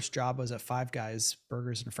 his first job was at Five Guys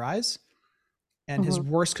Burgers and Fries. And his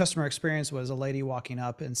worst customer experience was a lady walking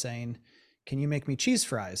up and saying, can you make me cheese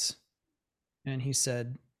fries? And he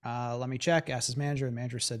said, let me check, asked his manager. The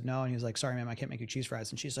manager said no. And he was like, sorry, ma'am, I can't make you cheese fries.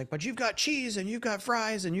 And she's like, but you've got cheese and you've got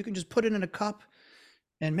fries and you can just put it in a cup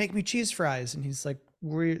and make me cheese fries. And he's like,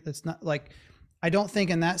 that's not like, I don't think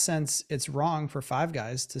in that sense it's wrong for Five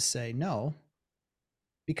Guys to say no,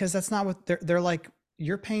 because that's not what they're like.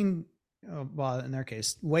 You're paying, well, in their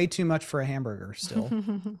case, way too much for a hamburger still,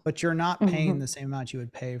 but you're not paying the same amount you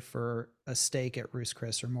would pay for a steak at Ruth's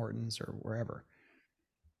Chris or Morton's or wherever.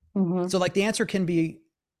 So like the answer can be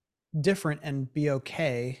different and be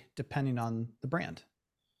okay depending on the brand.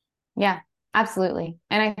 Yeah, absolutely.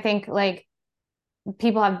 And I think like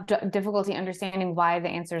people have difficulty understanding why the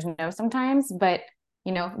answer is no sometimes, but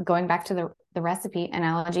you know, going back to the recipe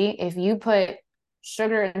analogy, if you put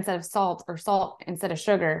sugar instead of salt or salt instead of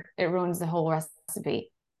sugar, it ruins the whole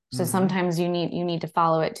recipe. So sometimes you need to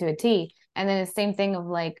follow it to a T. And then the same thing of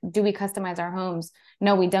like, do we customize our homes?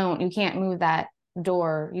 No, we don't. You can't move that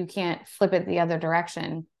door. You can't flip it the other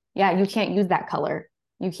direction. Yeah, you can't use that color.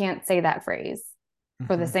 You can't say that phrase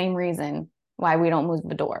for the same reason why we don't move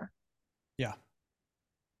the door. Yeah.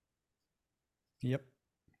 Yep.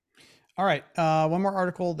 All right. One more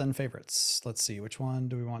article, then favorites. Let's see. Which one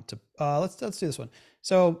do we want to, let's do this one.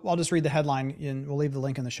 So I'll just read the headline and we'll leave the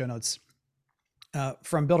link in the show notes.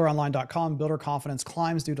 From builderonline.com, builder confidence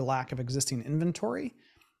climbs due to lack of existing inventory.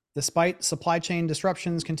 Despite supply chain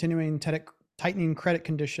disruptions, continuing tightening credit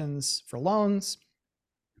conditions for loans,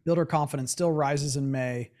 builder confidence still rises in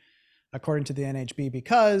May, according to the NHB,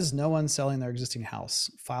 because no one's selling their existing house.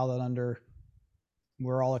 File that under,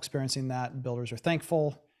 we're all experiencing that. Builders are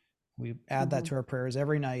thankful. We add that to our prayers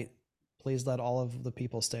every night. Please let all of the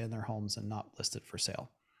people stay in their homes and not list it for sale.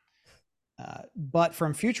 But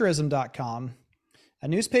from futurism.com, a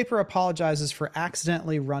newspaper apologizes for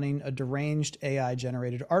accidentally running a deranged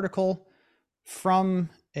AI-generated article from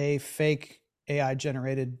a fake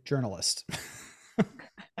AI-generated journalist.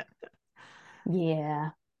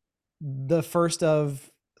 Yeah. The first of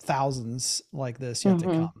thousands like this yet to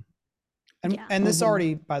come. And this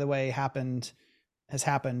already, by the way, has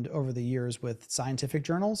happened over the years with scientific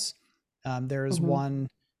journals. There's one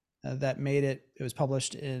that made it was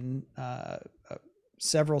published in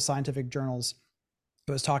several scientific journals.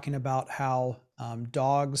 It was talking about how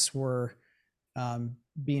dogs were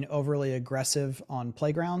being overly aggressive on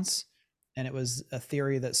playgrounds. And it was a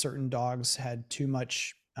theory that certain dogs had too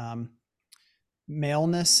much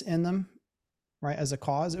maleness in them, right, as a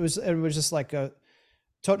cause. It was just like a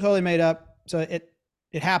totally made up. So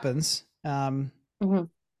it happens.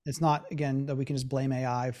 It's not, again, that we can just blame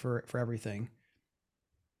AI for everything.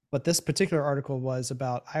 But this particular article was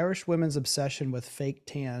about Irish women's obsession with fake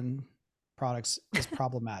tan products is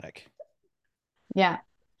problematic. Yeah.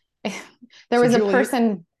 There was Julie, a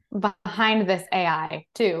person behind this AI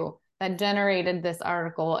too that generated this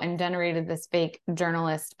article and generated this fake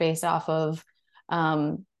journalist based off of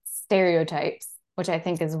stereotypes, which I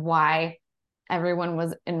think is why everyone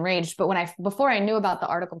was enraged. But before I knew about the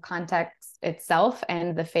article context itself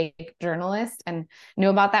and the fake journalist and knew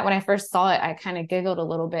about that, when I first saw it, I kind of giggled a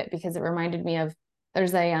little bit because it reminded me of,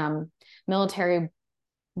 there's a military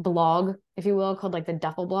blog, if you will, called like the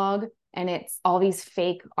Duffel blog. And it's all these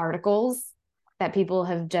fake articles that people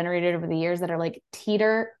have generated over the years that are like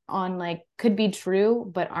teeter on like could be true,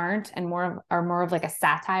 but aren't, and are more of like a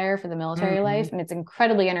satire for the military life. And it's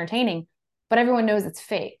incredibly entertaining, but everyone knows it's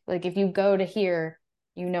fake. Like if you go to hear,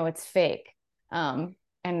 you know, it's fake. And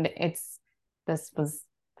this was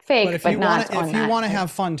fake, but if you want to have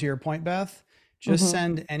fun, to your point, Beth, just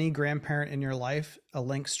send any grandparent in your life a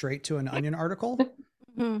link straight to an Onion article.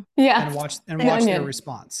 Yeah. And watch their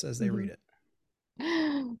response as they read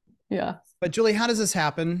it. Yeah. But Julie, how does this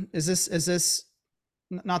happen? Is this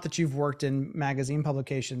not that you've worked in magazine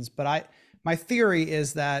publications, but my theory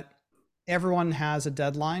is that everyone has a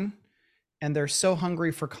deadline and they're so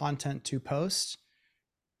hungry for content to post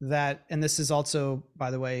that, and this is also, by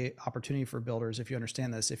the way, opportunity for builders. If you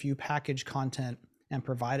understand this, if you package content and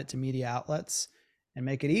provide it to media outlets and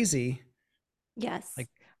make it easy. Yes. Like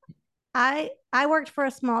I worked for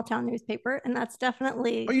a small town newspaper, and that's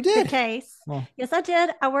definitely the case. Well, yes, I did.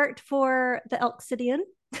 I worked for the Elk Cityan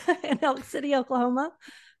in Elk City, Oklahoma.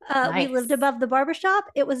 Nice. We lived above the barbershop.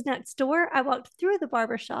 It was next door. I walked through the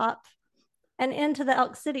barbershop and into the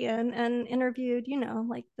Elk Cityan and interviewed, you know,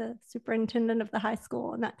 like the superintendent of the high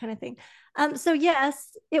school and that kind of thing. So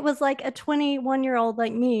yes, it was like a 21-year-old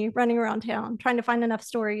like me running around town trying to find enough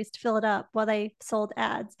stories to fill it up while they sold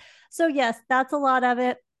ads. So yes, that's a lot of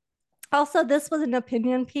it. Also, this was an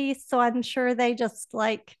opinion piece, so I'm sure they just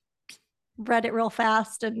like read it real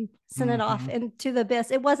fast and sent it off into the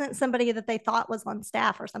abyss. It wasn't somebody that they thought was on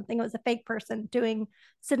staff or something. It was a fake person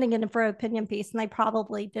sending in for an opinion piece, and they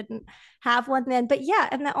probably didn't have one then. But yeah,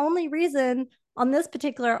 and the only reason on this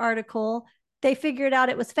particular article they figured out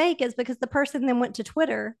it was fake is because the person then went to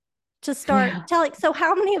Twitter to start telling. So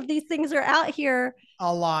how many of these things are out here?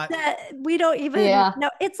 A lot that we don't even know.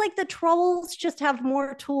 It's like the trolls just have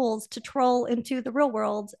more tools to troll into the real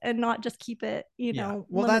world and not just keep it, you know,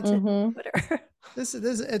 well, that's Twitter.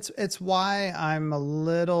 It's why I'm a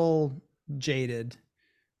little jaded,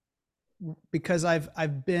 because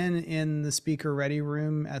I've been in the speaker ready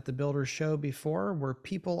room at the Builder Show before, where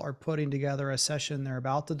people are putting together a session they're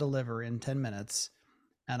about to deliver in 10 minutes.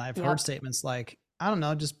 And I've heard statements like, I don't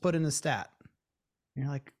know, just put in a stat. And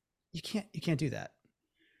you're like, you can't do that.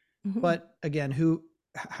 But again,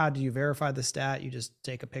 how do you verify the stat? You just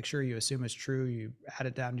take a picture, you assume it's true, you add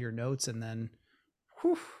it down to your notes, and then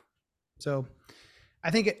whew. So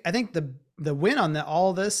I think the win on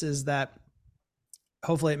all this is that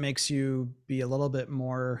hopefully it makes you be a little bit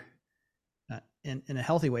more in a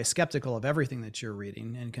healthy way skeptical of everything that you're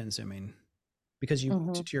reading and consuming, because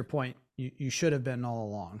you to your point, you should have been all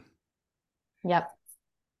along. Yep.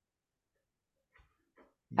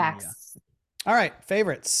 Facts. Yeah. All right,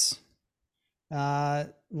 favorites.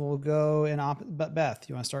 We'll go but Beth,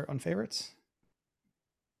 you want to start on favorites?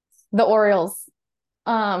 The Orioles,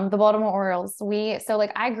 the Baltimore Orioles.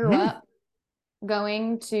 I grew up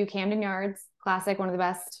going to Camden Yards Classic, one of the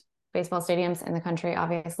best baseball stadiums in the country,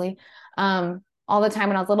 obviously. All the time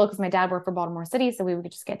when I was little, because my dad worked for Baltimore City, so we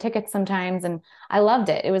would just get tickets sometimes, and I loved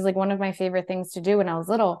it. It was like one of my favorite things to do when I was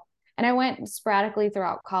little. And I went sporadically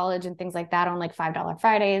throughout college and things like that on like $5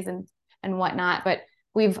 Fridays and whatnot. But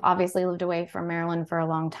we've obviously lived away from Maryland for a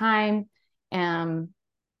long time,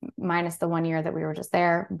 minus the 1 year that we were just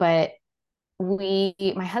there. But my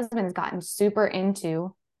husband has gotten super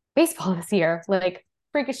into baseball this year, like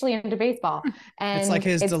freakishly into baseball. And it's like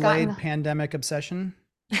his delayed pandemic obsession.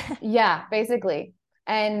 Yeah, basically.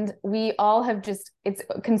 And we all have it's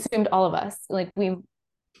consumed all of us. Like we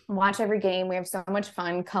watch every game. We have so much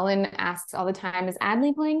fun. Cullen asks all the time, is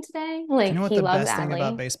Adley playing today? Like, you know what he the loves best Adley. thing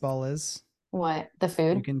about baseball is? What? The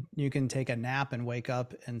food? You can take a nap and wake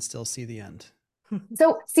up and still see the end.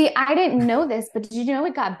 So see, I didn't know this, but did you know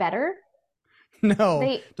it got better?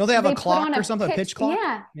 No. Don't they have a clock or something? A pitch clock?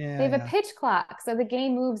 Yeah. They have a pitch clock. So the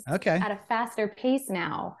game moves at a faster pace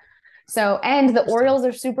now. So, and the Orioles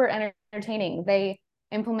are super entertaining. They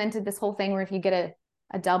implemented this whole thing where if you get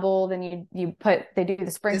a double, then they do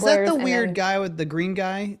the sprinklers. Is that the weird guy with the green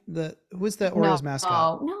guy? Who's the Orioles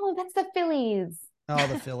mascot? Oh, no, that's the Phillies. Oh,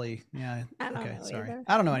 the Philly. Yeah. Okay. Sorry.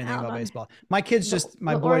 I don't know anything about baseball. My boys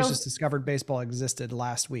just discovered baseball existed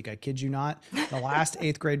last week. I kid you not. The last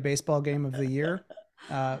 8th grade baseball game of the year.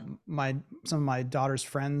 Some of my daughter's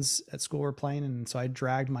friends at school were playing, and so I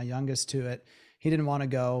dragged my youngest to it. He didn't want to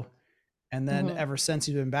go. And then ever since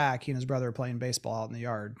he's been back, he and his brother are playing baseball out in the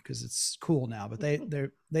yard because it's cool now, but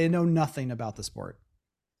they know nothing about the sport.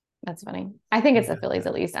 That's funny. I think it's the Yeah. Phillies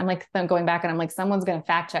at least. I'm like going back and I'm like, someone's going to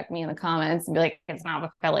fact check me in the comments and be like, it's not the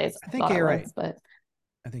Phillies. I think you're right. But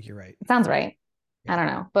I think you're right. it sounds right. I don't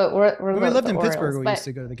know, but we're When we lived in Pittsburgh, we but used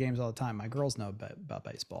to go to the games all the time. My girls know about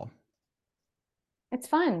baseball. it's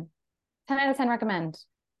fun. 10 out of 10 recommend.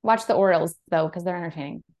 Watch the Orioles though, because they're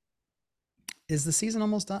entertaining. Is the season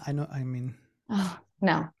almost done? I mean, Oh,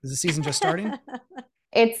 no. is the season just starting?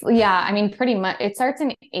 I mean, pretty much. It starts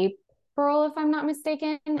in April, if I'm not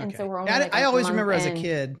mistaken. And so we're only I always remember as a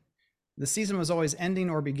kid, the season was always ending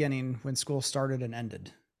or beginning when school started and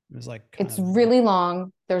ended. It was like it's really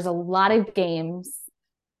long. There's a lot of games,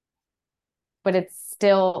 but it's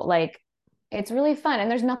still like it's really fun.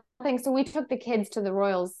 And there's nothing. So we took the kids to the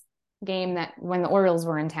Royals game that when the Orioles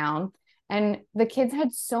were in town, and the kids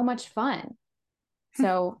had so much fun.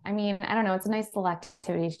 So I mean, I don't know. It's a nice little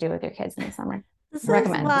activity to do with your kids in the summer. This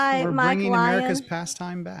Recommend. is why We're Mike bringing Lyon, America's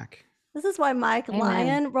pastime back. This is why Mike Amen.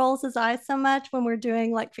 Lyon rolls his eyes so much when we're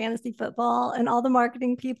doing like fantasy football, and all the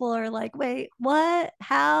marketing people are like, "Wait, what?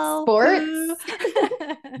 How? Sports? Who?"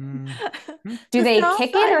 Do The they sales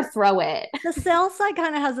kick side- it or throw it? The sales side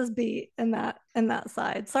kind of has us beat in that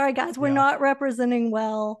side. Sorry, guys, we're Yeah. not representing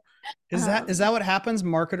well. Is that what happens?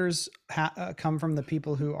 Marketers come from the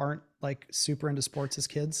people who aren't like super into sports as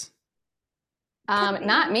kids.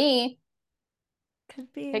 Not me.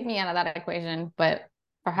 Could be. Take me out of that equation, but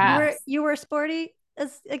perhaps. You were sporty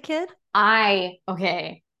as a kid? I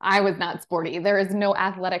was not sporty. There is no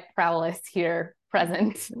athletic prowess here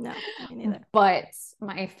present. No, me neither. But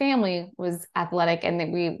my family was athletic, and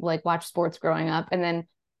then we like watched sports growing up. And then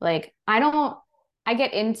like I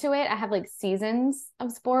get into it. I have like seasons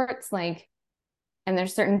of sports, like, and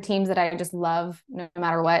there's certain teams that I just love no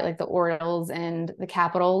matter what, like the Orioles and the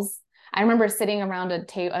Capitals. I remember sitting around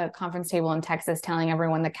a conference table in Texas telling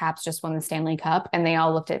everyone the Caps just won the Stanley Cup, and they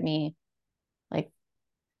all looked at me like,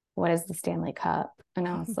 what is the Stanley Cup? And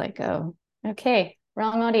I was like, oh, okay,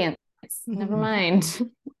 wrong audience. Never mind.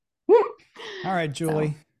 All right,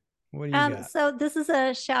 Julie, what do you got? So this is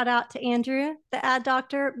a shout out to Andrew, the ad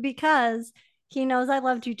doctor, because he knows I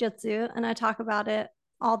love jujitsu and I talk about it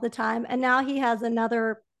all the time. And now he has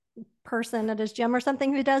another person at his gym or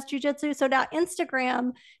something who does jujitsu. So now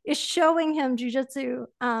Instagram is showing him jujitsu,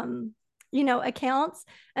 accounts.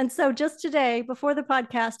 And so just today, before the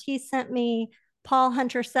podcast, he sent me Paul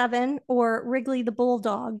Hunter 7 or Wrigley the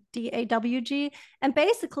Bulldog, DAWG. And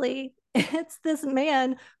basically, it's this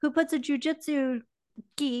man who puts a jujitsu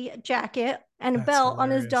gi jacket and a belt on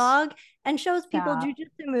his dog and shows people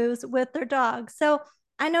jujitsu moves with their dog. So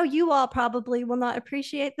I know you all probably will not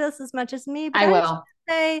appreciate this as much as me, but I will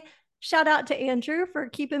say shout out to Andrew for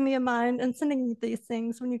keeping me in mind and sending me these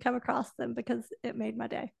things when you come across them, because it made my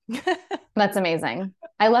day. That's amazing.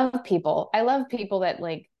 I love people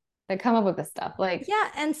that come up with this stuff. Like, yeah.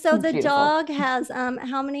 And so the beautiful. dog has,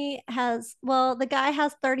 the guy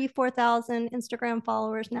has 34,000 Instagram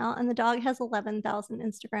followers now, and the dog has 11,000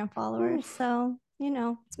 Instagram followers. So,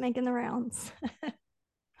 it's making the rounds.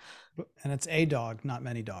 And it's a dog, not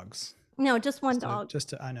many dogs. No, just one dog.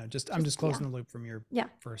 I'm just closing the loop from your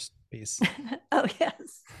first piece. Oh,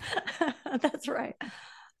 yes. That's right.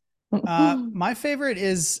 My favorite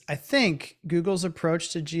is, I think, Google's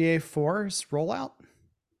approach to GA4's rollout.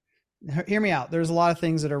 Hear me out. There's a lot of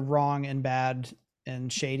things that are wrong and bad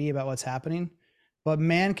and shady about what's happening, but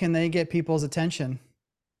man, can they get people's attention,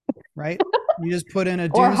 right? You just put in a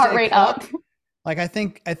or heart rate up. Like, I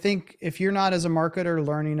think if you're not, as a marketer,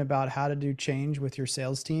 learning about how to do change with your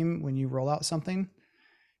sales team when you roll out something,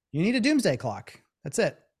 you need a doomsday clock. That's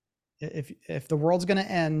it. If the world's going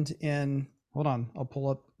to end in, hold on, I'll pull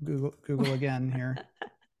up Google again here,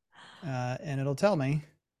 and it'll tell me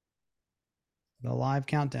the live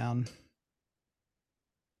countdown.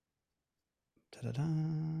 Da-da-da.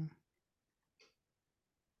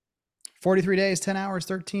 43 days, 10 hours,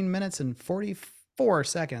 13 minutes, and 44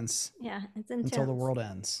 seconds. Yeah, it's intense. Until the world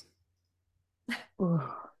ends. If you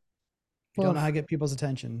don't know how to get people's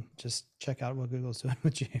attention, just check out what Google's doing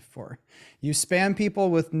with GA4. You spam people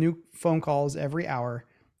with new phone calls every hour,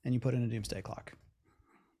 and you put in a doomsday clock.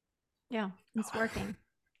 Yeah, it's working.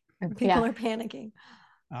 People are panicking.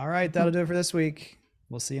 All right, that'll do it for this week.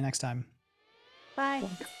 We'll see you next time. Bye.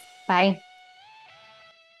 Bye.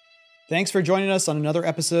 Thanks for joining us on another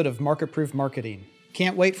episode of Market Proof Marketing.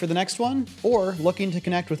 Can't wait for the next one? Or looking to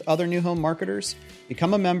connect with other new home marketers?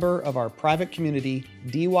 Become a member of our private community,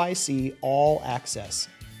 DYC All Access,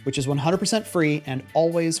 which is 100% free and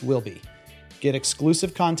always will be. Get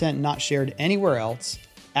exclusive content not shared anywhere else,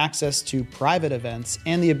 access to private events,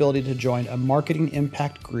 and the ability to join a marketing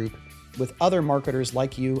impact group with other marketers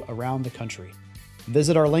like you around the country.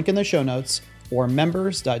 Visit our link in the show notes or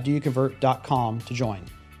members.doyouconvert.com to join.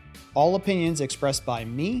 All opinions expressed by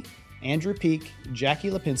me, Andrew Peak, Jackie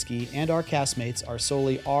Lipinski, and our castmates are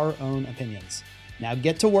solely our own opinions. Now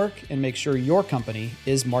get to work and make sure your company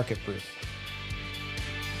is market proof.